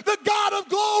Omnipotent, the God of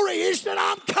glory. He said,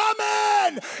 I'm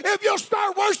coming. If you'll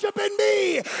start worshiping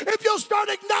me, if you'll start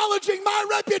acknowledging my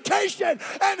reputation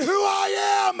and who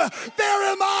I am, there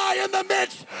am I in the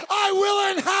midst. I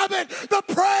will inhabit the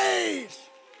praise.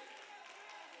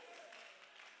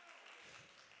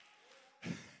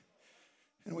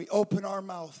 And we open our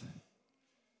mouth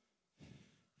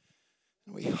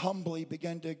and we humbly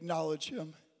begin to acknowledge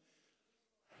him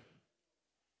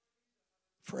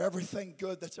for everything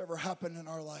good that's ever happened in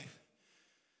our life.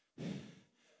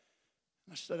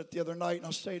 I said it the other night and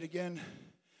I'll say it again.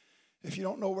 If you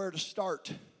don't know where to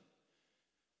start,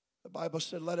 the Bible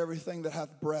said, let everything that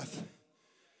hath breath.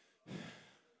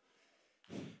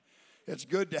 It's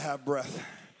good to have breath.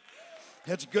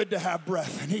 It's good to have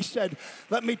breath. And he said,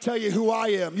 let me tell you who I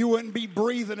am. You wouldn't be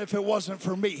breathing if it wasn't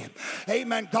for me.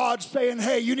 Amen. God's saying,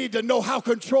 hey, you need to know how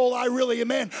control I really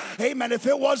am in. Amen. If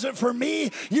it wasn't for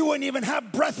me, you wouldn't even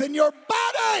have breath in your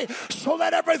body. So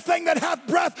let everything that hath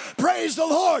breath praise the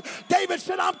Lord. David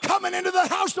said, I'm coming into the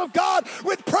house of God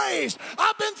with praise.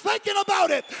 I've been thinking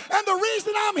about it. And the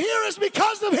reason I'm here is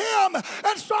because of him.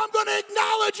 And so I'm going to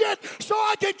acknowledge it so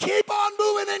I can keep on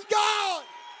moving in God.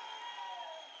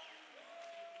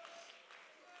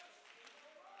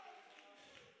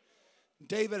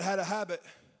 David had a habit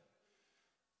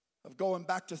of going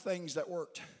back to things that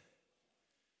worked.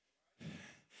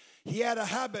 He had a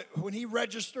habit when he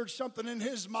registered something in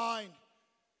his mind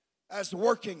as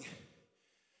working,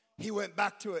 he went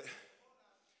back to it.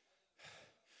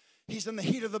 He's in the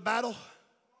heat of the battle.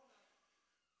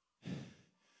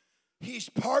 He's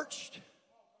parched.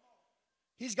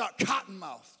 He's got cotton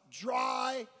mouth,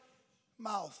 dry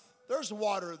mouth. There's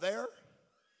water there.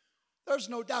 There's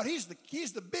no doubt. He's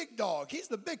the big dog. He's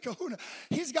the big kahuna.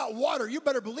 He's got water. You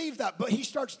better believe that. But he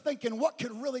starts thinking, what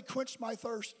could really quench my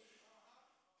thirst?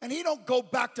 And he don't go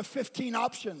back to 15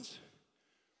 options.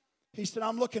 He said,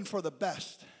 I'm looking for the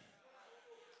best.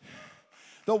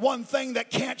 The one thing that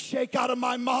can't shake out of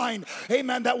my mind,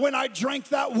 amen, that when I drank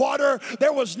that water,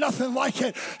 there was nothing like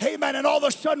it, amen, and all of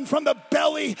a sudden from the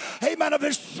belly, amen, of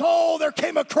his soul, there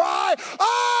came a cry,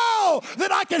 oh,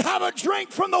 that I could have a drink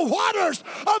from the waters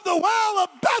of the well of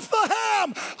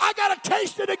Bethlehem. I got to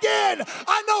taste it again.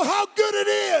 I know how good it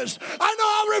is. I know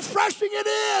how refreshing it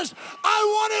is. I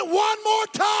want it one more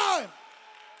time.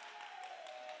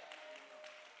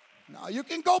 Now, you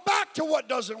can go back to what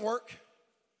doesn't work.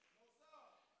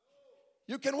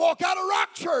 You can walk out of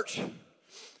Rock Church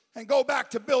and go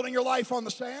back to building your life on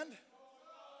the sand.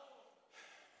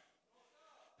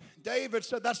 David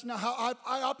said, that's not how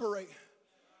I operate.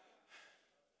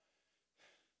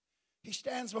 He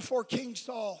stands before King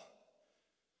Saul.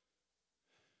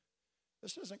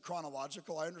 This isn't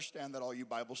chronological. I understand that, all you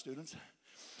Bible students.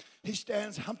 He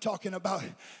stands, I'm talking about,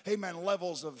 amen,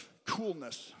 levels of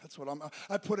coolness. That's what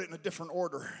I put it in a different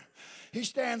order. He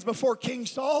stands before King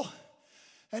Saul.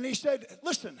 And he said,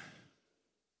 listen,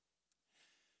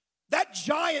 that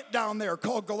giant down there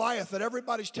called Goliath that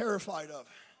everybody's terrified of,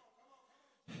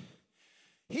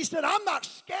 he said, I'm not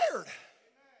scared.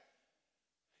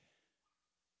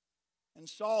 And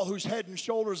Saul, who's head and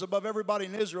shoulders above everybody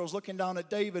in Israel, is looking down at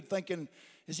David thinking,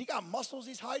 has he got muscles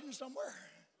he's hiding somewhere?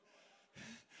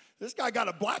 This guy got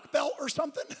a black belt or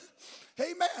something?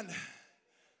 Amen.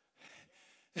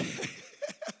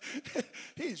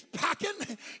 He's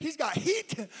packing. He's got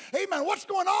heat. Amen. What's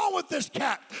going on with this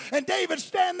cat? And David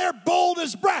stand there bold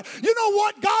as brat. You know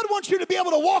what? God wants you to be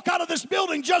able to walk out of this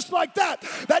building just like that.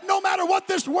 That no matter what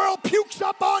this world pukes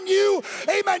up on you,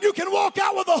 amen, you can walk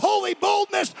out with a holy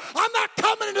boldness. I'm not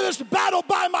coming into this battle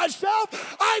by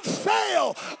myself. I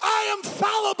fail. I am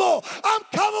fallible. I'm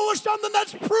coming with something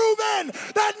that's proven,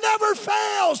 that never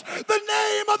fails. The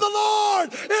name of the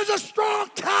Lord is a strong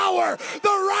tower.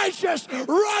 The righteous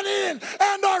run in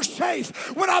and are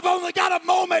safe. When I've only got a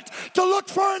moment to look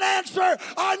for an answer,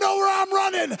 I know where I'm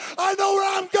running. I know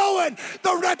where I'm going.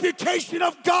 The reputation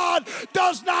of God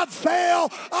does not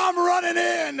fail. I'm running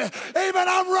in. Amen.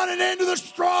 I'm running into the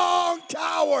strong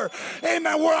tower.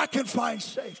 Amen. Where I can find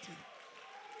safety.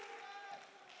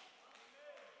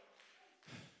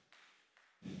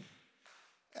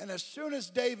 And as soon as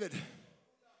David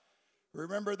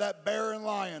remembered that bear and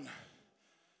lion,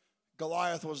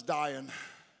 Goliath was dying.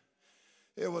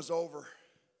 It was over.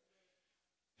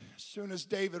 As soon as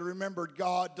David remembered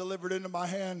God delivered into my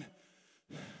hand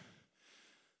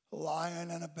a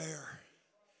lion and a bear,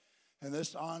 and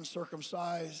this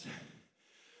uncircumcised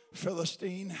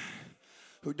Philistine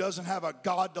who doesn't have a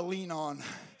God to lean on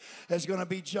is going to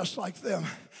be just like them.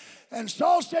 And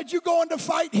Saul said, you going to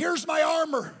fight? Here's my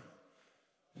armor.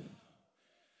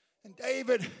 And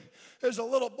David is a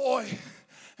little boy,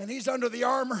 and he's under the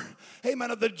armor, amen,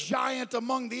 of the giant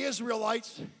among the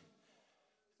Israelites. And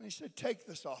he said, take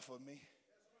this off of me.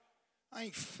 I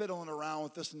ain't fiddling around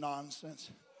with this nonsense.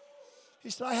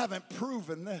 He said, I haven't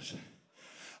proven this.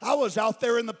 I was out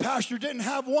there in the pasture, didn't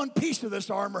have one piece of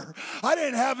this armor. I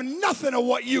didn't have nothing of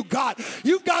what you got.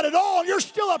 You've got it all, and you're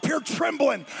still up here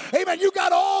trembling. Amen. You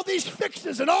got all these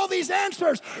fixes and all these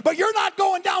answers, but you're not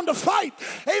going down to fight.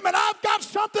 Amen. I've got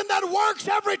something that works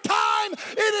every time.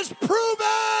 It is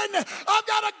proven. I've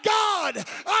got a God.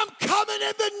 I'm coming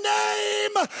in the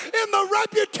name, in the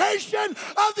reputation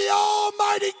of the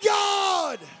Almighty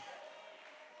God.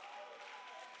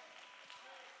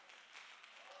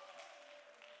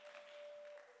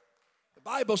 The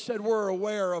Bible said we're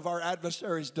aware of our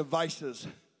adversary's devices.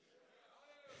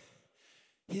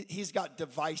 He's got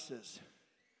devices.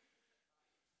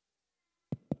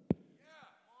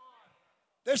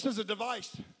 This is a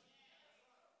device.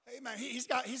 Amen. He's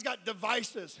got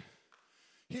devices.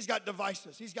 He's got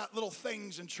devices. He's got little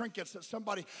things and trinkets that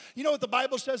somebody... You know what the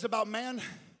Bible says about man?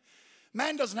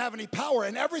 Man doesn't have any power,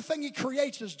 and everything he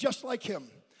creates is just like him.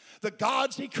 The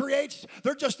gods he creates,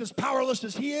 they're just as powerless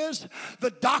as he is.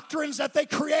 The doctrines that they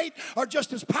create are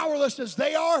just as powerless as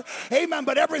they are. Amen.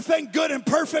 But everything good and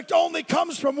perfect only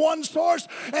comes from one source,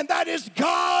 and that is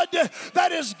God.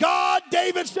 That is God.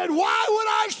 David said, why would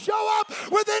I show up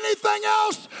with anything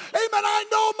else? Amen. I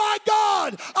know my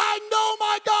God. I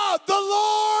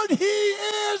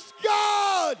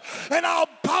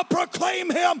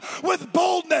proclaim him with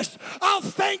boldness. I'll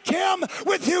thank him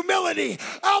with humility.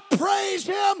 I'll praise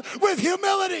him with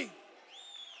humility.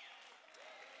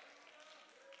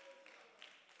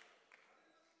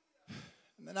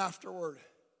 And then afterward,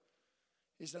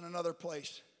 he's in another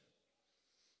place.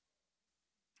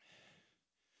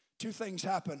 Two things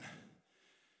happen.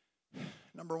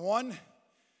 Number one,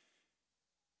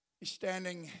 he's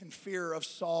standing in fear of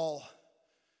Saul.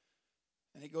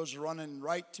 And he goes running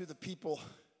right to the people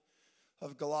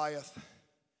of Goliath.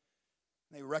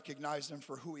 And they recognize him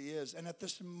for who he is. And at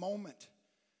this moment,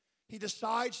 he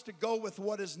decides to go with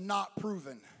what is not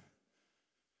proven.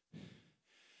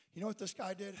 You know what this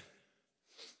guy did?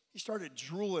 He started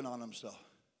drooling on himself.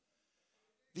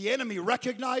 The enemy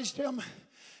recognized him,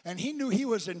 and he knew he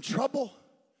was in trouble.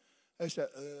 He said,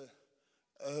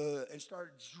 and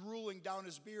started drooling down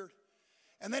his beard.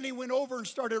 And then he went over and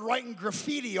started writing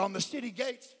graffiti on the city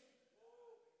gates.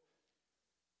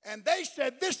 And they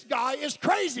said, this guy is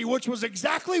crazy, which was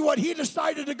exactly what he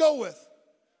decided to go with.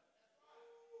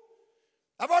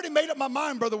 I've already made up my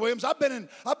mind, Brother Williams. I've been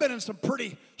in some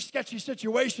pretty sketchy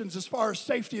situations as far as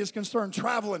safety is concerned,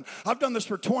 traveling. I've done this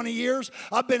for 20 years.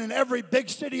 I've been in every big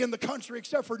city in the country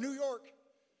except for New York.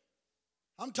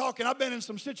 I've been in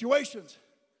some situations.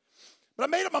 But I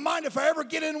made up my mind if I ever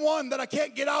get in one that I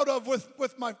can't get out of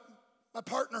with my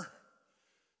partner,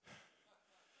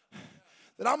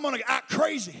 that I'm going to act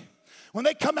crazy. When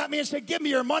they come at me and say, give me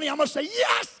your money, I'm going to say,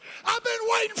 yes, I've been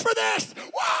waiting for this.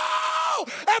 Whoa!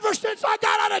 Ever since I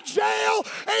got out of jail,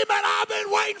 amen, I've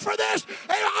been waiting for this.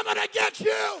 Hey, I'm going to get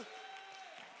you.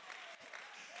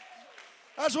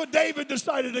 That's what David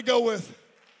decided to go with.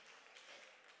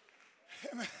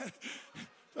 Amen.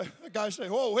 The guy say,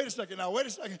 whoa, wait a second now, wait a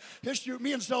second. He'll shoot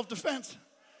me in self-defense.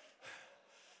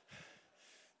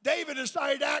 David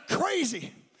decided to act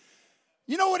crazy.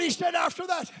 You know what he said after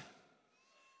that?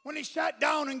 When he sat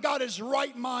down and got his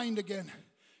right mind again.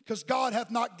 Because God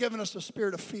hath not given us a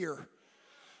spirit of fear.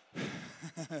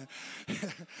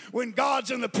 When God's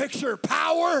in the picture,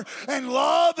 power and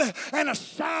love and a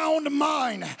sound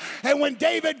mind. And when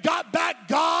David got back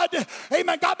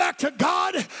got back to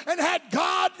God and had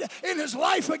God in his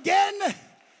life again,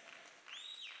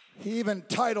 he even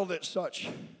titled it such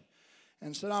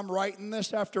and said, I'm writing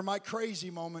this after my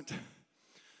crazy moment.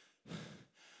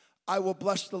 I will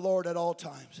bless the Lord at all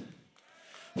times.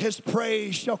 His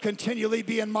praise shall continually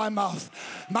be in my mouth.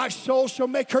 My soul shall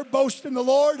make her boast in the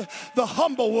Lord. The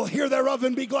humble will hear thereof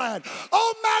and be glad.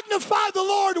 Oh, magnify the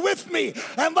Lord with me,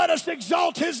 and let us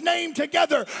exalt his name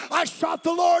together. I sought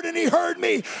the Lord, and he heard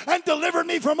me and delivered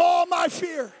me from all my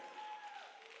fear.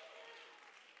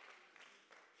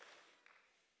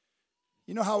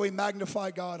 You know how we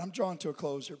magnify God? I'm drawing to a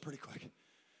close here pretty quick.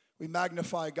 We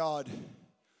magnify God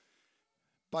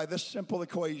by this simple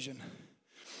equation.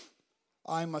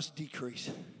 I must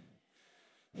decrease,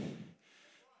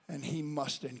 and he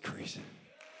must increase.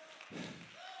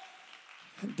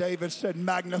 And David said,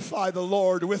 magnify the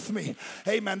Lord with me.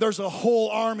 Amen. There's a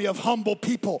whole army of humble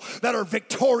people that are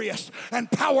victorious and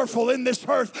powerful in this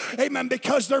earth. Amen.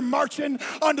 Because they're marching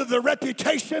under the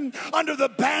reputation, under the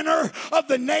banner of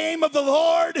the name of the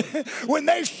Lord. When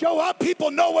they show up,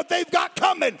 people know what they've got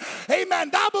coming.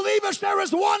 Amen. Thou believest there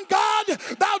is one God,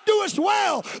 thou doest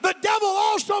well. The devil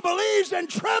also believes and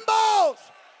trembles.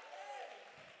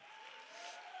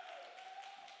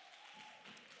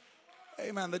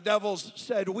 Amen. The devils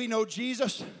said, we know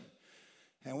Jesus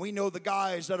and we know the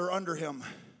guys that are under him,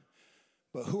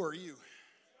 but who are you?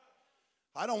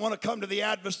 I don't want to come to the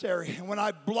adversary. And when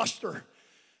I bluster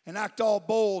and act all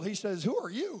bold, he says, who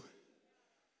are you?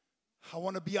 I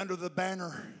want to be under the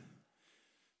banner.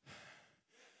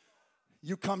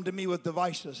 You come to me with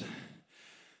devices,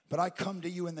 but I come to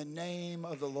you in the name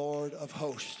of the Lord of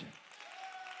hosts.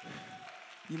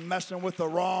 You messing with the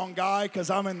wrong guy because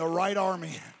I'm in the right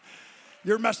army.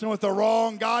 You're messing with the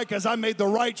wrong guy because I made the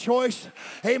right choice.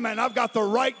 Amen. I've got the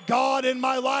right God in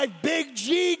my life. Big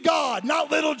G God,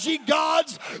 not little g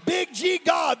gods. Big G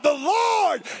God. The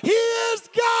Lord, he is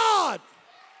God.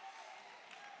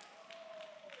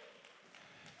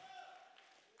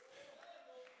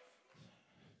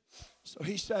 So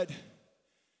he said,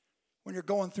 when you're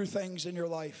going through things in your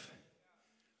life,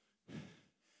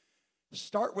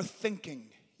 start with thinking.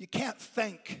 You can't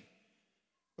think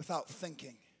without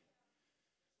thinking.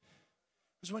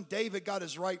 It was when David got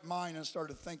his right mind and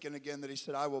started thinking again that he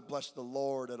said, I will bless the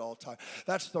Lord at all times.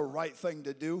 That's the right thing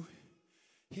to do.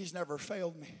 He's never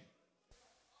failed me.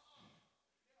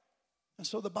 And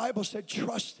so the Bible said,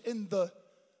 trust in the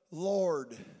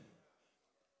Lord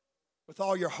with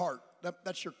all your heart.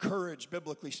 That's your courage,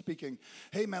 biblically speaking.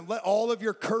 Amen. Let all of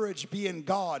your courage be in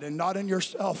God and not in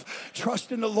yourself.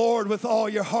 Trust in the Lord with all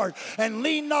your heart and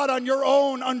lean not on your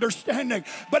own understanding,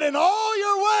 but in all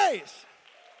your ways.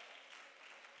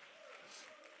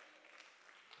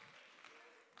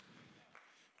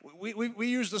 We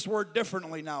use this word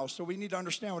differently now, so we need to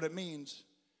understand what it means.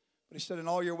 But he said, in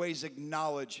all your ways,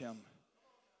 acknowledge him.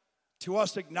 To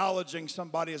us, acknowledging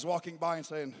somebody is walking by and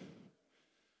saying,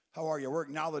 how are you? We're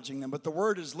acknowledging them. But the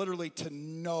word is literally to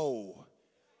know.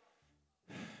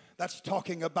 That's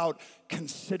talking about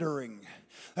considering.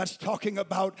 That's talking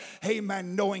about,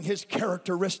 amen, knowing his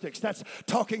characteristics. That's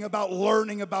talking about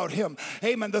learning about him.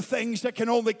 Amen, the things that can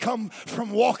only come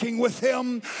from walking with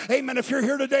him. Amen, if you're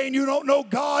here today and you don't know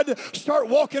God, start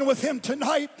walking with him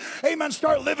tonight. Amen,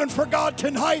 start living for God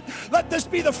tonight. Let this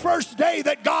be the first day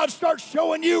that God starts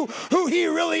showing you who he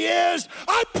really is.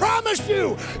 I promise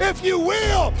you, if you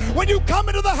will, when you come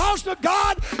into the house of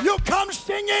God, you'll come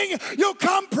singing, you'll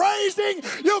come praising,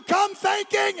 you'll come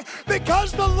thanking,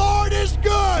 because the Lord is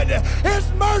good.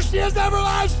 His mercy is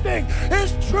everlasting.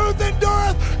 His truth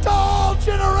endureth to all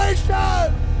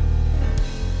generations.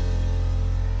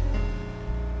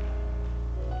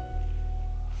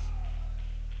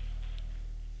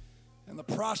 In the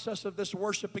process of this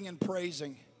worshiping and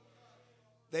praising,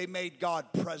 they made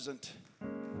God present.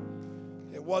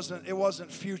 It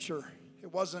wasn't future.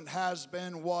 It wasn't has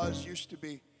been, was, used to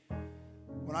be.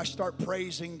 When I start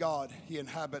praising God, he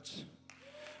inhabits.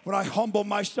 When I humble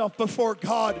myself before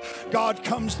God, God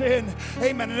comes in.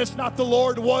 Amen. And it's not the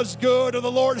Lord was good or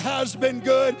the Lord has been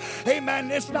good. Amen.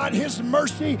 It's not his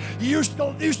mercy used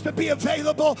to be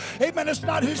available. Amen. It's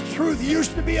not his truth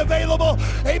used to be available.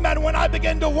 Amen. When I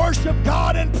begin to worship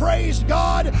God and praise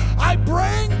God, I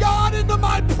bring God into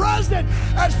my presence.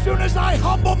 As soon as I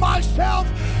humble myself,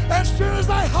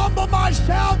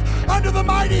 under the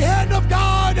mighty hand of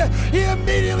God, he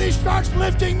immediately starts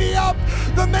lifting me up.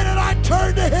 The minute I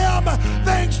turn to him,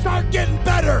 things start getting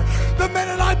better. The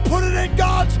minute I put it in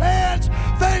God's hands,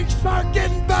 things start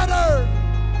getting better.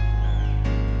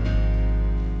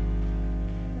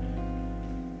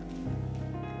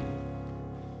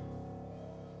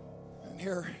 And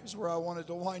here is where I wanted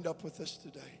to wind up with this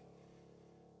today.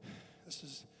 This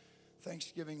is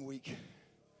Thanksgiving week.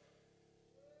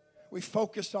 We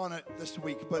focus on it this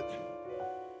week, but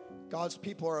God's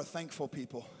people are a thankful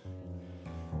people.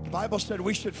 The Bible said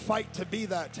we should fight to be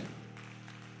that,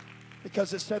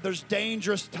 because it said there's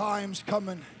dangerous times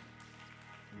coming,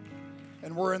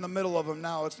 and we're in the middle of them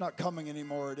now. It's not coming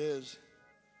anymore. It is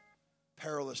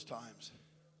perilous times.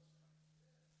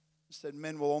 It said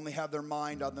men will only have their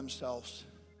mind on themselves,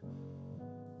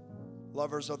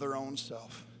 lovers of their own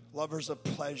self, lovers of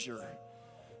pleasure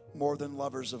more than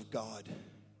lovers of God.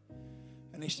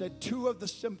 And he said two of the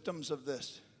symptoms of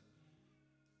this,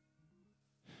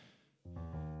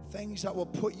 things that will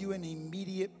put you in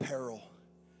immediate peril,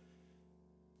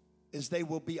 is they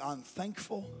will be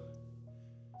unthankful,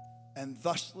 and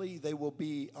thusly they will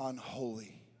be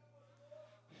unholy.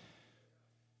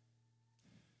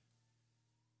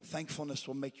 Thankfulness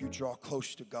will make you draw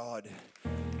close to God.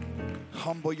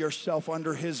 Humble yourself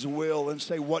under his will and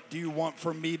say, what do you want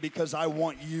from me? Because I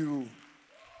want you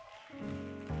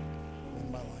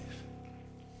in my life.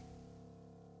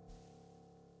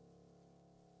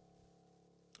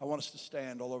 I want us to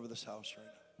stand all over this house right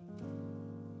now.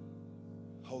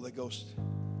 Holy Ghost,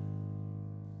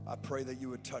 I pray that you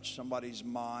would touch somebody's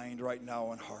mind right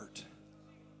now and heart.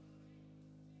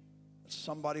 That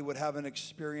somebody would have an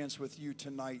experience with you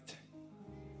tonight.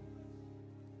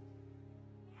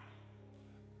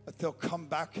 That they'll come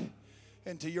back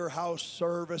into your house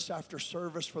service after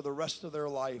service for the rest of their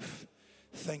life,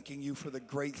 thanking you for the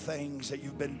great things that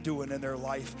you've been doing in their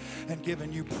life and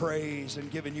giving you praise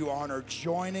and giving you honor.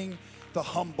 Joining the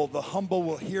humble. The humble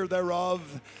will hear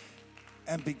thereof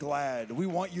and be glad. We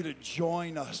want you to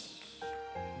join us.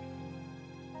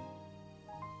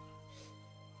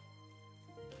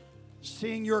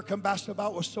 Seeing your compassed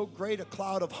about was so great a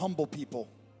cloud of humble people.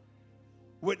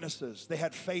 Witnesses. They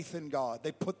had faith in God.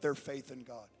 They put their faith in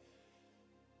God.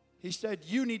 He said,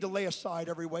 you need to lay aside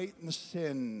every weight and the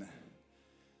sin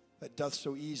that doth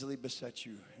so easily beset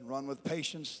you, and run with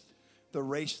patience the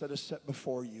race that is set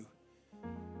before you.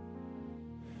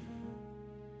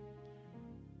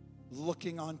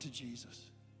 Looking unto Jesus.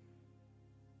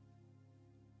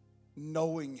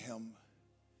 Knowing him.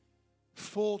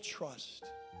 Full trust.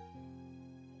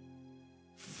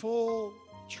 Full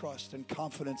trust and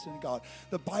confidence in God.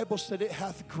 The Bible said it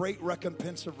hath great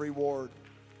recompense of reward.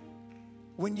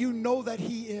 When you know that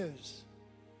he is,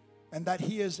 and that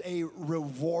he is a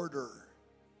rewarder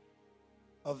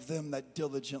of them that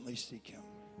diligently seek him.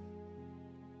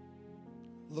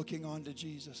 Looking on to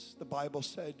Jesus. The Bible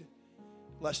said,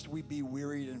 lest we be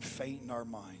wearied and faint in our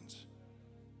minds.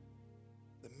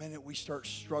 The minute we start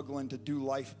struggling to do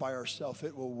life by ourselves,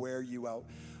 it will wear you out.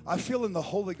 I feel in the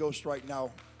Holy Ghost right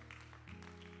now.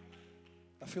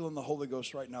 I feel in the Holy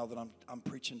Ghost right now that I'm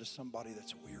preaching to somebody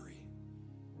that's weary.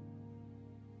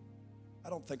 I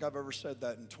don't think I've ever said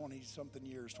that in 20-something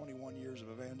years, 21 years of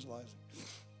evangelizing.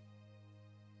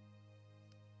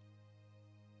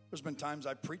 There's been times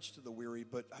I preached to the weary,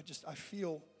 but I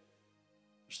feel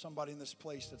there's somebody in this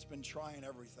place that's been trying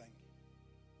everything.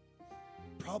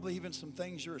 Probably even some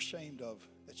things you're ashamed of,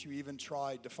 that you even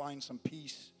tried to find some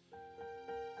peace,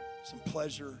 some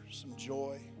pleasure, some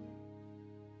joy.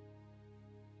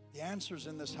 The answer's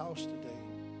in this house today.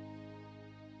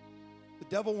 The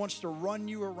devil wants to run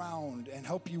you around and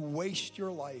help you waste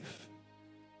your life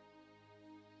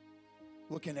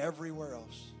looking everywhere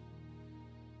else.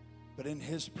 But in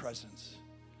his presence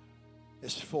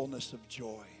is fullness of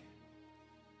joy.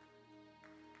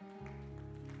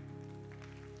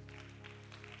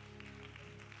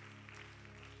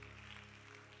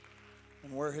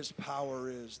 And where his power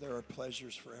is, there are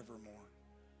pleasures forevermore.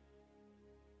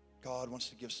 God wants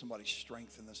to give somebody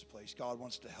strength in this place. God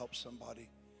wants to help somebody.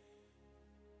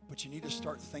 But you need to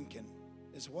start thinking,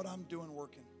 is what I'm doing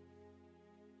working?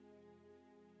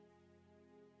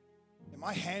 Am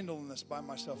I handling this by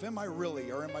myself? Am I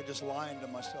really, or am I just lying to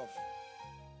myself?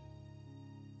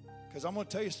 Because I'm going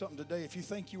to tell you something today. If you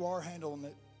think you are handling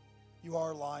it, you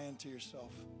are lying to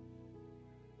yourself.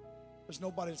 There's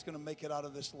nobody that's going to make it out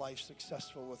of this life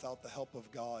successful without the help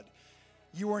of God.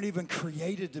 You weren't even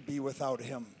created to be without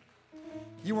him.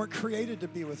 You weren't created to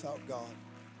be without God.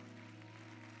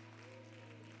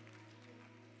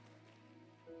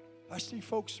 I see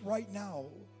folks right now,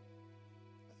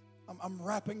 I'm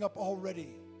wrapping up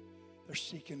already. They're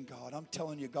seeking God. I'm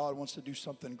telling you, God wants to do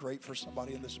something great for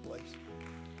somebody in this place.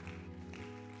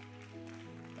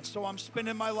 And so I'm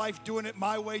spending my life doing it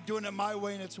my way,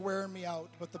 and it's wearing me out.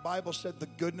 But the Bible said the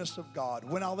goodness of God,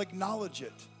 when I'll acknowledge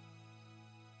it,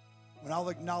 when I'll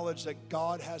acknowledge that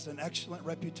God has an excellent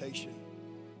reputation,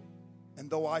 and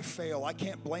though I fail, I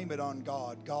can't blame it on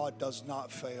God. God does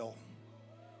not fail.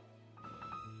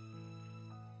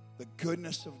 The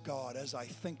goodness of God, as I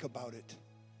think about it,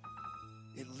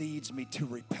 it leads me to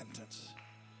repentance.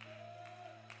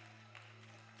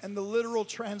 And the literal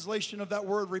translation of that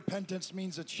word repentance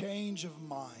means a change of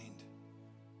mind.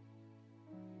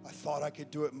 I thought I could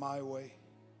do it my way.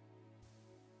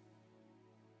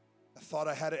 I thought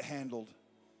I had it handled.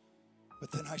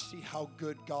 But then I see how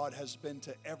good God has been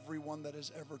to everyone that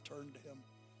has ever turned to him.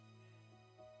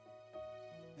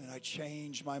 And I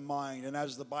change my mind. And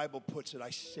as the Bible puts it,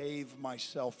 I save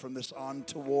myself from this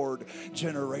untoward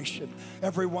generation.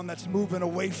 Everyone that's moving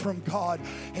away from God.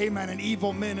 Amen. And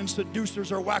evil men and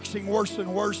seducers are waxing worse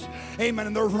and worse. Amen.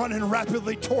 And they're running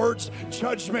rapidly towards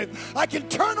judgment. I can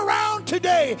turn around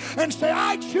today and say,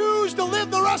 I choose to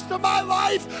live the rest of my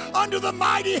life under the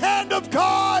mighty hand of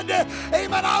God.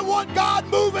 Amen. I want God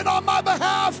moving on my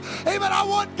behalf. Amen. I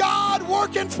want God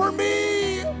working for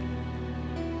me.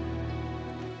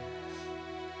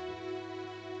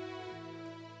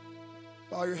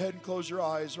 Bow your head and close your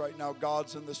eyes right now.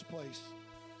 God's in this place.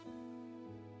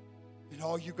 And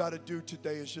all you got to do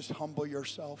today is just humble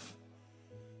yourself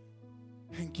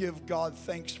and give God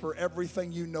thanks for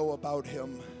everything you know about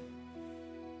him.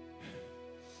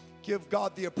 Give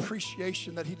God the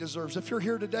appreciation that he deserves. If you're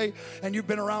here today and you've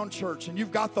been around church and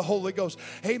you've got the Holy Ghost,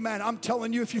 amen, I'm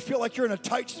telling you, if you feel like you're in a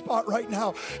tight spot right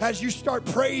now, as you start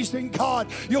praising God,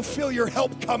 you'll feel your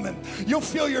help coming. You'll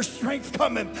feel your strength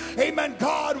coming. Amen.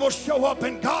 God will show up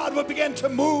and God will begin to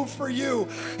move for you.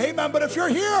 Amen. But if you're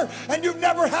here and you've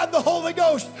never had the Holy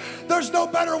Ghost, there's no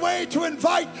better way to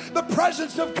invite the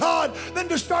presence of God than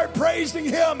to start praising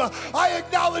him. I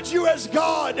acknowledge you as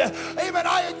God. Amen.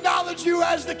 I acknowledge you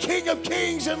as the King of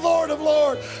Kings and Lord of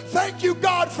Lords. Thank you,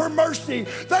 God, for mercy.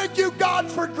 Thank you, God,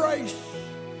 for grace.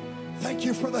 Thank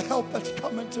you for the help that's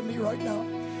coming to me right now.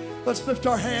 Let's lift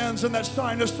our hands in that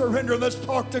sign of surrender. Let's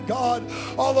talk to God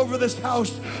all over this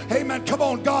house. Amen. Come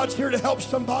on, God's here to help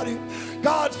somebody.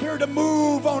 God's here to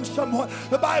move on someone.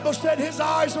 The Bible said his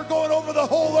eyes are going over the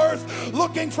whole earth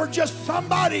looking for just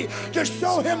somebody to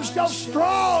show himself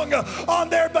strong on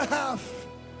their behalf.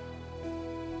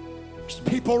 There's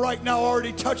people right now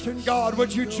already touching God.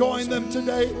 Would you join them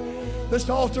today? This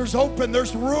altar's open.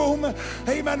 There's room.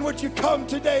 Amen. Would you come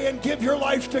today and give your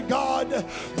life to God?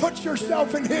 Put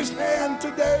yourself in His hand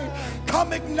today.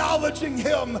 Come acknowledging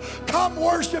Him. Come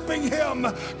worshiping Him.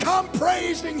 Come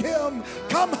praising Him.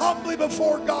 Come humbly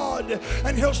before God,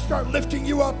 and He'll start lifting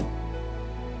you up.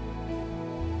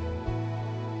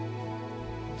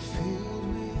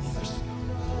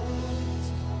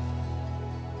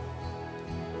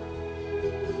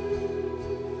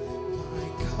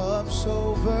 Cups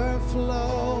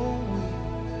overflowing,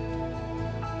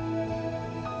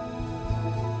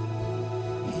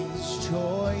 His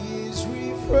joy is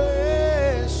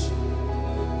refreshing,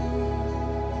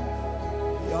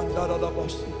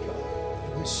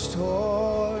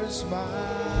 restores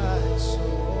my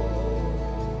soul.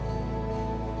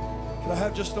 Can I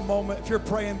have just a moment? If you're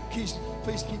praying, please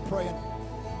keep praying.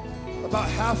 About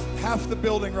half the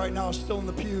building right now is still in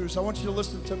the pews. I want you to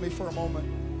listen to me for a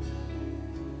moment.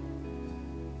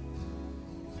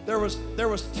 There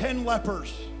was 10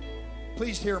 lepers.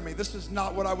 Please hear me. This is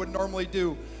not what I would normally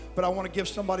do, but I want to give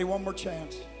somebody one more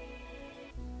chance.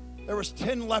 There was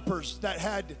 10 lepers that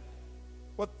had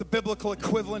what the biblical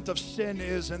equivalent of sin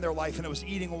is in their life, and it was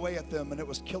eating away at them, and it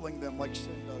was killing them like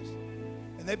sin does.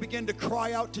 And they began to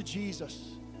cry out to Jesus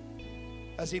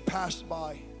as He passed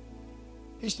by.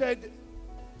 He said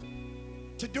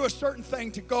to do a certain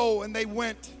thing, to go, and they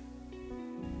went.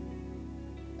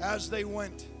 As they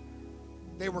went,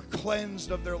 they were cleansed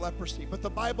of their leprosy. But the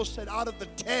Bible said out of the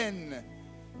 10,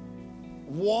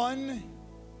 one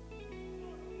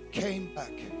came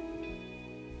back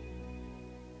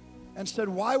and said,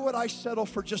 why would I settle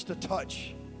for just a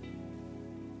touch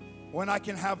when I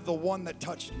can have the one that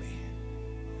touched me?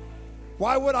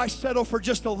 Why would I settle for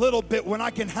just a little bit when I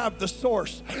can have the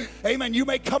source? Amen. You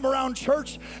may come around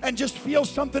church and just feel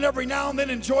something every now and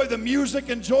then, enjoy the music,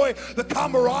 enjoy the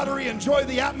camaraderie, enjoy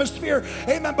the atmosphere.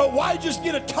 Amen. But why just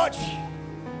get a touch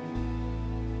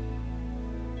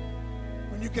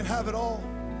when you can have it all?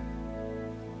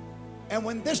 And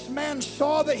when this man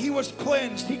saw that he was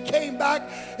cleansed, he came back,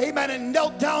 amen, and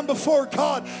knelt down before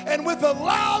God. And with a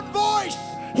loud voice,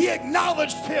 he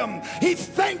acknowledged Him. He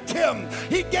thanked Him.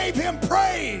 He gave Him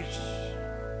praise.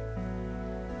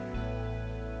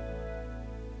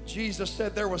 Jesus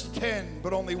said there was 10,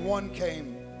 but only one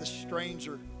came, the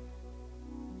stranger,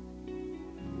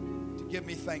 to give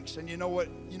me thanks. And you know what?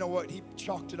 He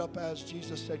chalked it up as?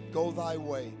 Jesus said, go thy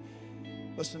way.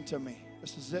 Listen to me.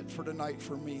 This is it for tonight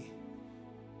for me.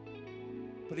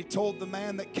 But He told the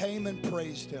man that came and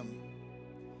praised Him,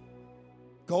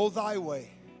 go thy way.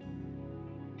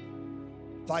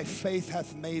 Thy faith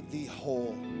hath made thee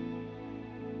whole.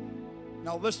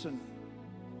 Now listen,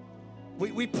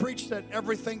 we preached that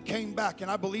everything came back,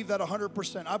 and I believe that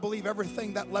 100%. I believe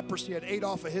everything that leprosy had ate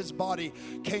off of his body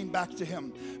came back to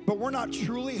him. But we're not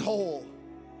truly whole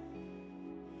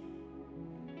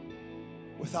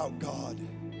without God.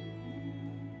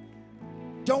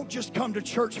 Don't just come to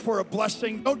church for a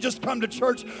blessing. Don't just come to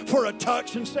church for a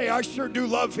touch and say, I sure do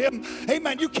love Him.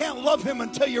 Amen. You can't love Him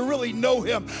until you really know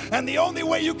Him. And the only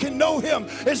way you can know Him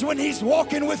is when He's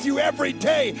walking with you every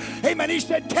day. Amen. He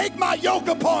said, take my yoke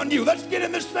upon you. Let's get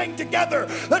in this thing together.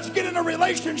 Let's get in a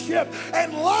relationship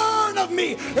and learn of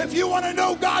me. If you want to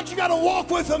know God, you got to walk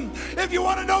with Him. If you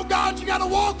want to know God, you got to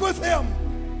walk with Him.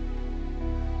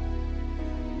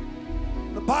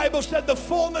 The Bible said the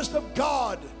fullness of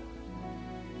God,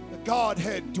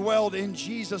 Godhead, dwelled in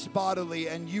Jesus bodily,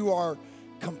 and you are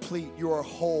complete. You are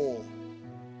whole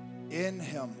in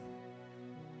Him.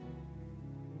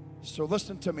 So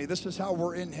listen to me. This is how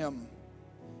we're in Him.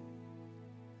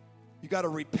 You got to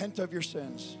repent of your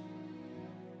sins.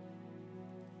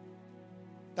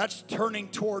 That's turning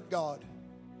toward God.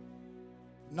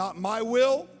 Not my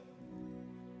will,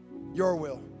 your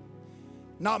will.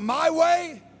 Not my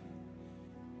way,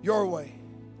 your way.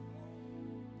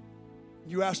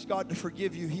 You ask God to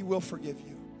forgive you, He will forgive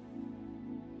you.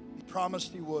 He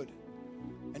promised He would.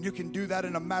 And you can do that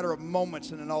in a matter of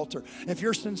moments in an altar. If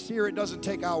you're sincere, it doesn't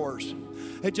take hours.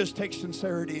 It just takes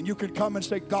sincerity. And you can come and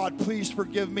say, God, please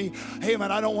forgive me. Hey,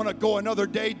 man, I don't want to go another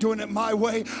day doing it my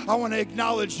way. I want to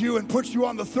acknowledge you and put you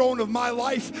on the throne of my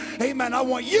life. Amen. I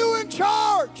want you in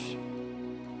charge.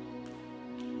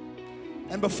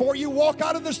 And before you walk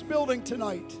out of this building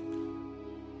tonight,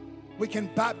 we can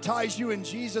baptize you in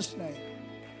Jesus' name.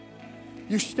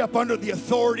 You step under the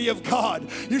authority of God.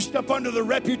 You step under the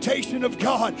reputation of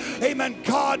God. Amen.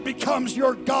 God becomes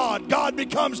your God. God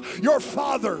becomes your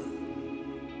Father.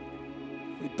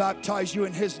 We baptize you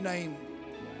in His name.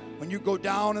 When you go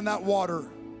down in that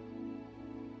water,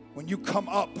 when you come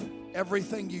up,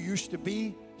 everything you used to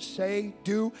be say,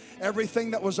 do,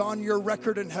 everything that was on your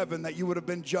record in heaven that you would have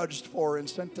been judged for and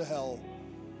sent to hell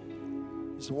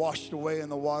is washed away in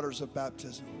the waters of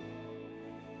baptism.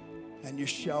 And you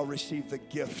shall receive the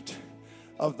gift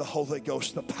of the Holy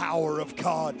Ghost, the power of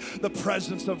God, the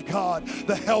presence of God,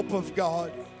 the help of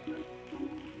God.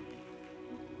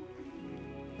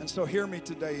 And so hear me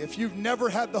today. If you've never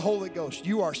had the Holy Ghost,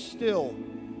 you are still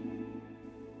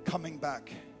coming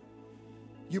back.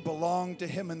 You belong to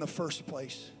Him in the first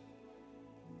place.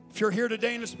 If you're here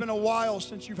today and it's been a while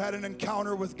since you've had an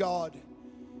encounter with God,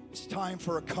 it's time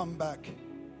for a comeback.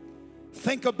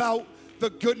 Think about the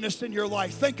goodness in your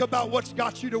life. Think about what's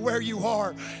got you to where you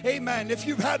are. Amen. If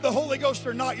you've had the Holy Ghost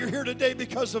or not, you're here today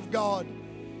because of God.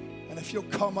 And if you'll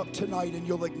come up tonight and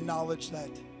you'll acknowledge that,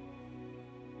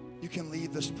 you can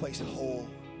leave this place whole.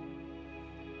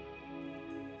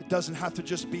 It doesn't have to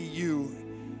just be you,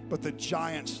 but the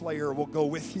giant slayer will go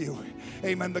with you.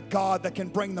 Amen. The God that can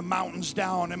bring the mountains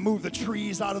down and move the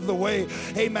trees out of the way.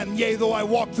 Amen. Yea, though I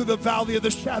walk through the valley of the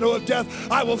shadow of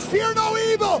death, I will fear no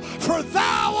evil, for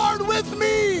thou art with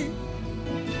me.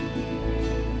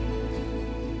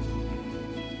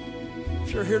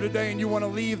 If you're here today and you want to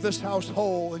leave this house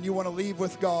whole and you want to leave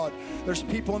with God, there's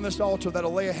people in this altar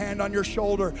that'll lay a hand on your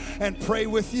shoulder and pray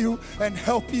with you and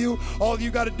help you. All you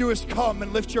got to do is come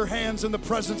and lift your hands in the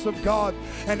presence of God,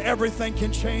 and everything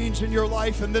can change in your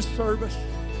life in this service.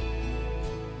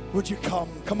 Would you come?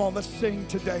 Come on, let's sing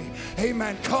today.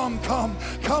 Amen. Come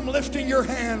lifting your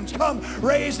hands. Come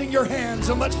raising your hands,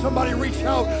 and let somebody reach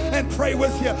out and pray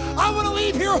with you. I want to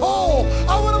leave here whole.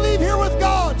 I want to leave here with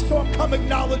God. So I'm come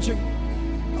acknowledging.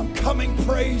 I'm coming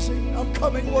praising. I'm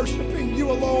coming worshiping.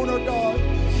 You alone are God.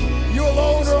 You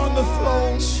alone are on the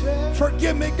throne.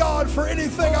 Forgive me, God, for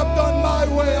anything I've done my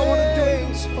way. I want to do it.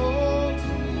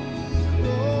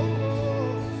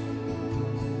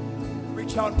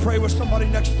 Reach out and pray with somebody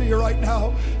next to you right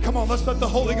now. Come on, let's let the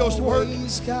Holy Ghost work.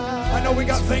 I know we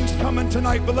got things coming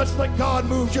tonight, but let's let God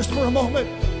move just for a moment.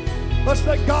 Let's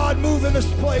let God move in this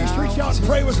place. Reach out and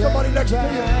pray with somebody next to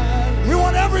you. We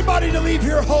want everybody to leave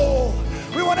here whole.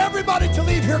 We want everybody to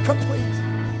leave here complete.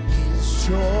 His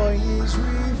joy is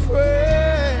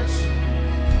refreshed.